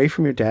get away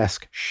from your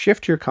desk,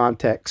 shift your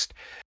context.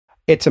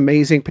 It's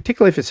amazing,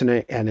 particularly if it's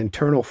an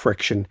internal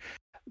friction,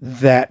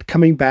 that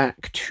coming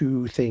back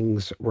to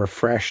things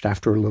refreshed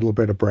after a little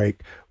bit of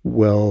break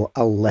will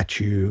let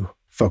you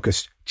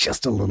focus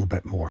just a little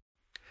bit more.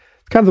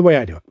 It's kind of the way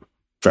I do it.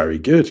 Very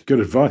good.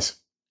 Good advice.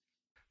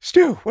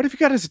 Stu, what have you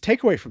got as a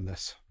takeaway from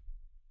this?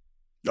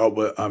 Oh,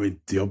 well, I mean,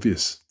 the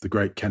obvious. The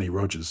great Kenny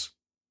Rogers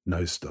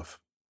knows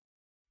stuff.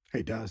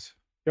 He does.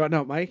 You want to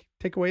know what my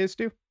takeaway is,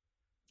 Stu?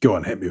 Go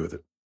on, hit me with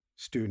it.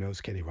 Stu knows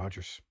Kenny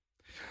Rogers.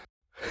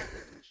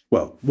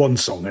 Well, one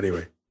song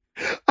anyway.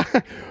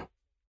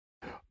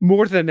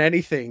 More than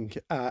anything,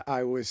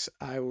 I was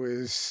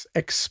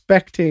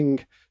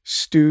expecting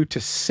Stu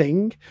to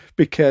sing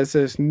because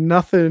there's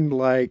nothing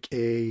like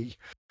a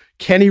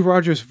Kenny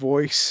Rogers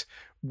voice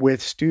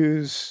with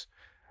Stu's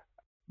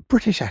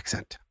British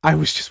accent. I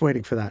was just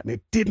waiting for that, and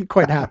it didn't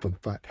quite happen.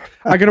 But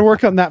I'm going to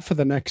work on that for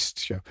the next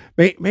show.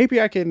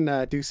 Maybe I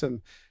can do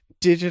some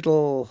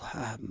digital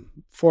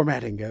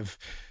formatting of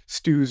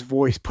Stu's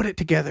voice, put it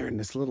together in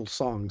this little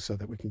song so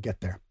that we can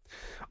get there.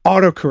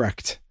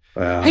 Autocorrect.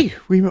 Hey,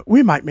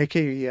 we might make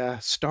a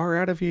star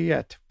out of you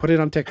yet. Put it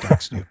on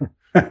TikTok, Stu.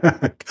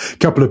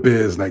 Couple of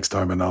beers next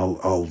time, and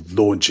I'll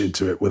launch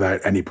into it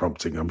without any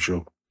prompting, I'm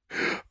sure.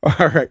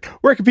 All right.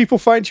 Where can people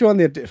find you on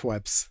the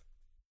webs?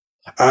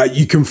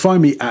 You can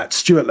find me at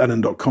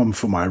stuartlennon.com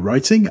for my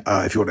writing.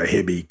 If you want to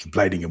hear me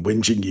complaining and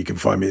whinging, you can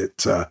find me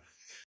at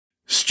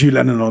Stu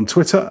Lennon on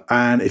Twitter.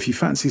 And if you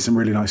fancy some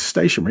really nice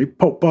stationery,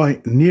 pop by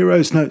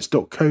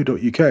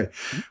nerosnotes.co.uk,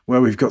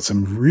 where we've got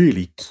some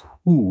really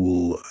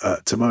cool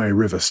Tamari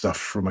River stuff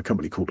from a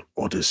company called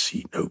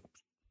Odyssey Note.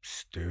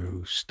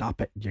 Stu, stop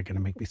it. You're going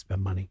to make me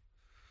spend money.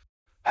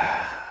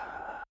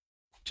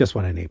 Just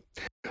what I need.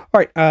 All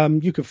right.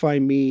 You can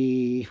find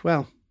me.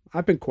 Well,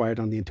 I've been quiet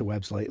on the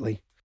interwebs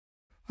lately.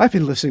 I've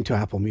been listening to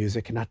Apple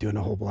Music and not doing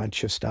a whole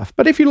bunch of stuff.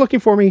 But if you're looking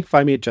for me,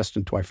 find me at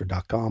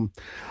justintwyford.com.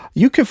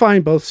 You can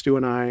find both Stu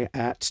and I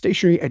at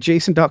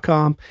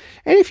stationeryadjacent.com.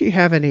 And if you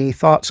have any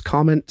thoughts,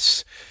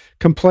 comments,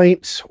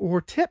 complaints,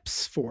 or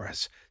tips for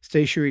us,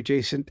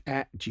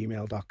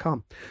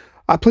 stationeryadjacent@gmail.com.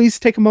 Please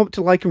take a moment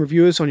to like and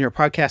review us on your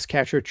podcast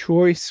catcher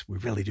choice. We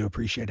really do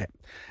appreciate it.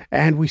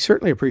 And we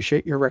certainly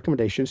appreciate your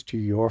recommendations to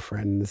your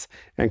friends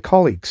and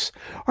colleagues.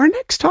 Our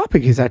next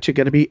topic is actually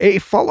going to be a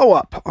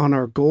follow-up on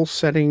our goal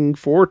setting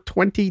for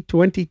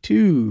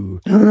 2022.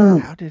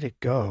 How did it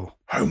go?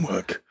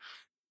 Homework.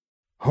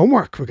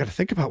 We've got to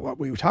think about what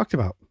we talked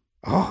about.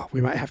 Oh, we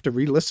might have to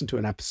re-listen to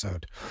an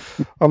episode.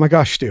 Oh my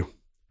gosh, Stu.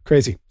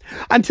 Crazy.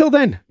 Until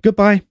then,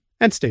 goodbye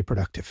and stay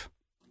productive.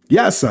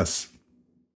 Yes, us.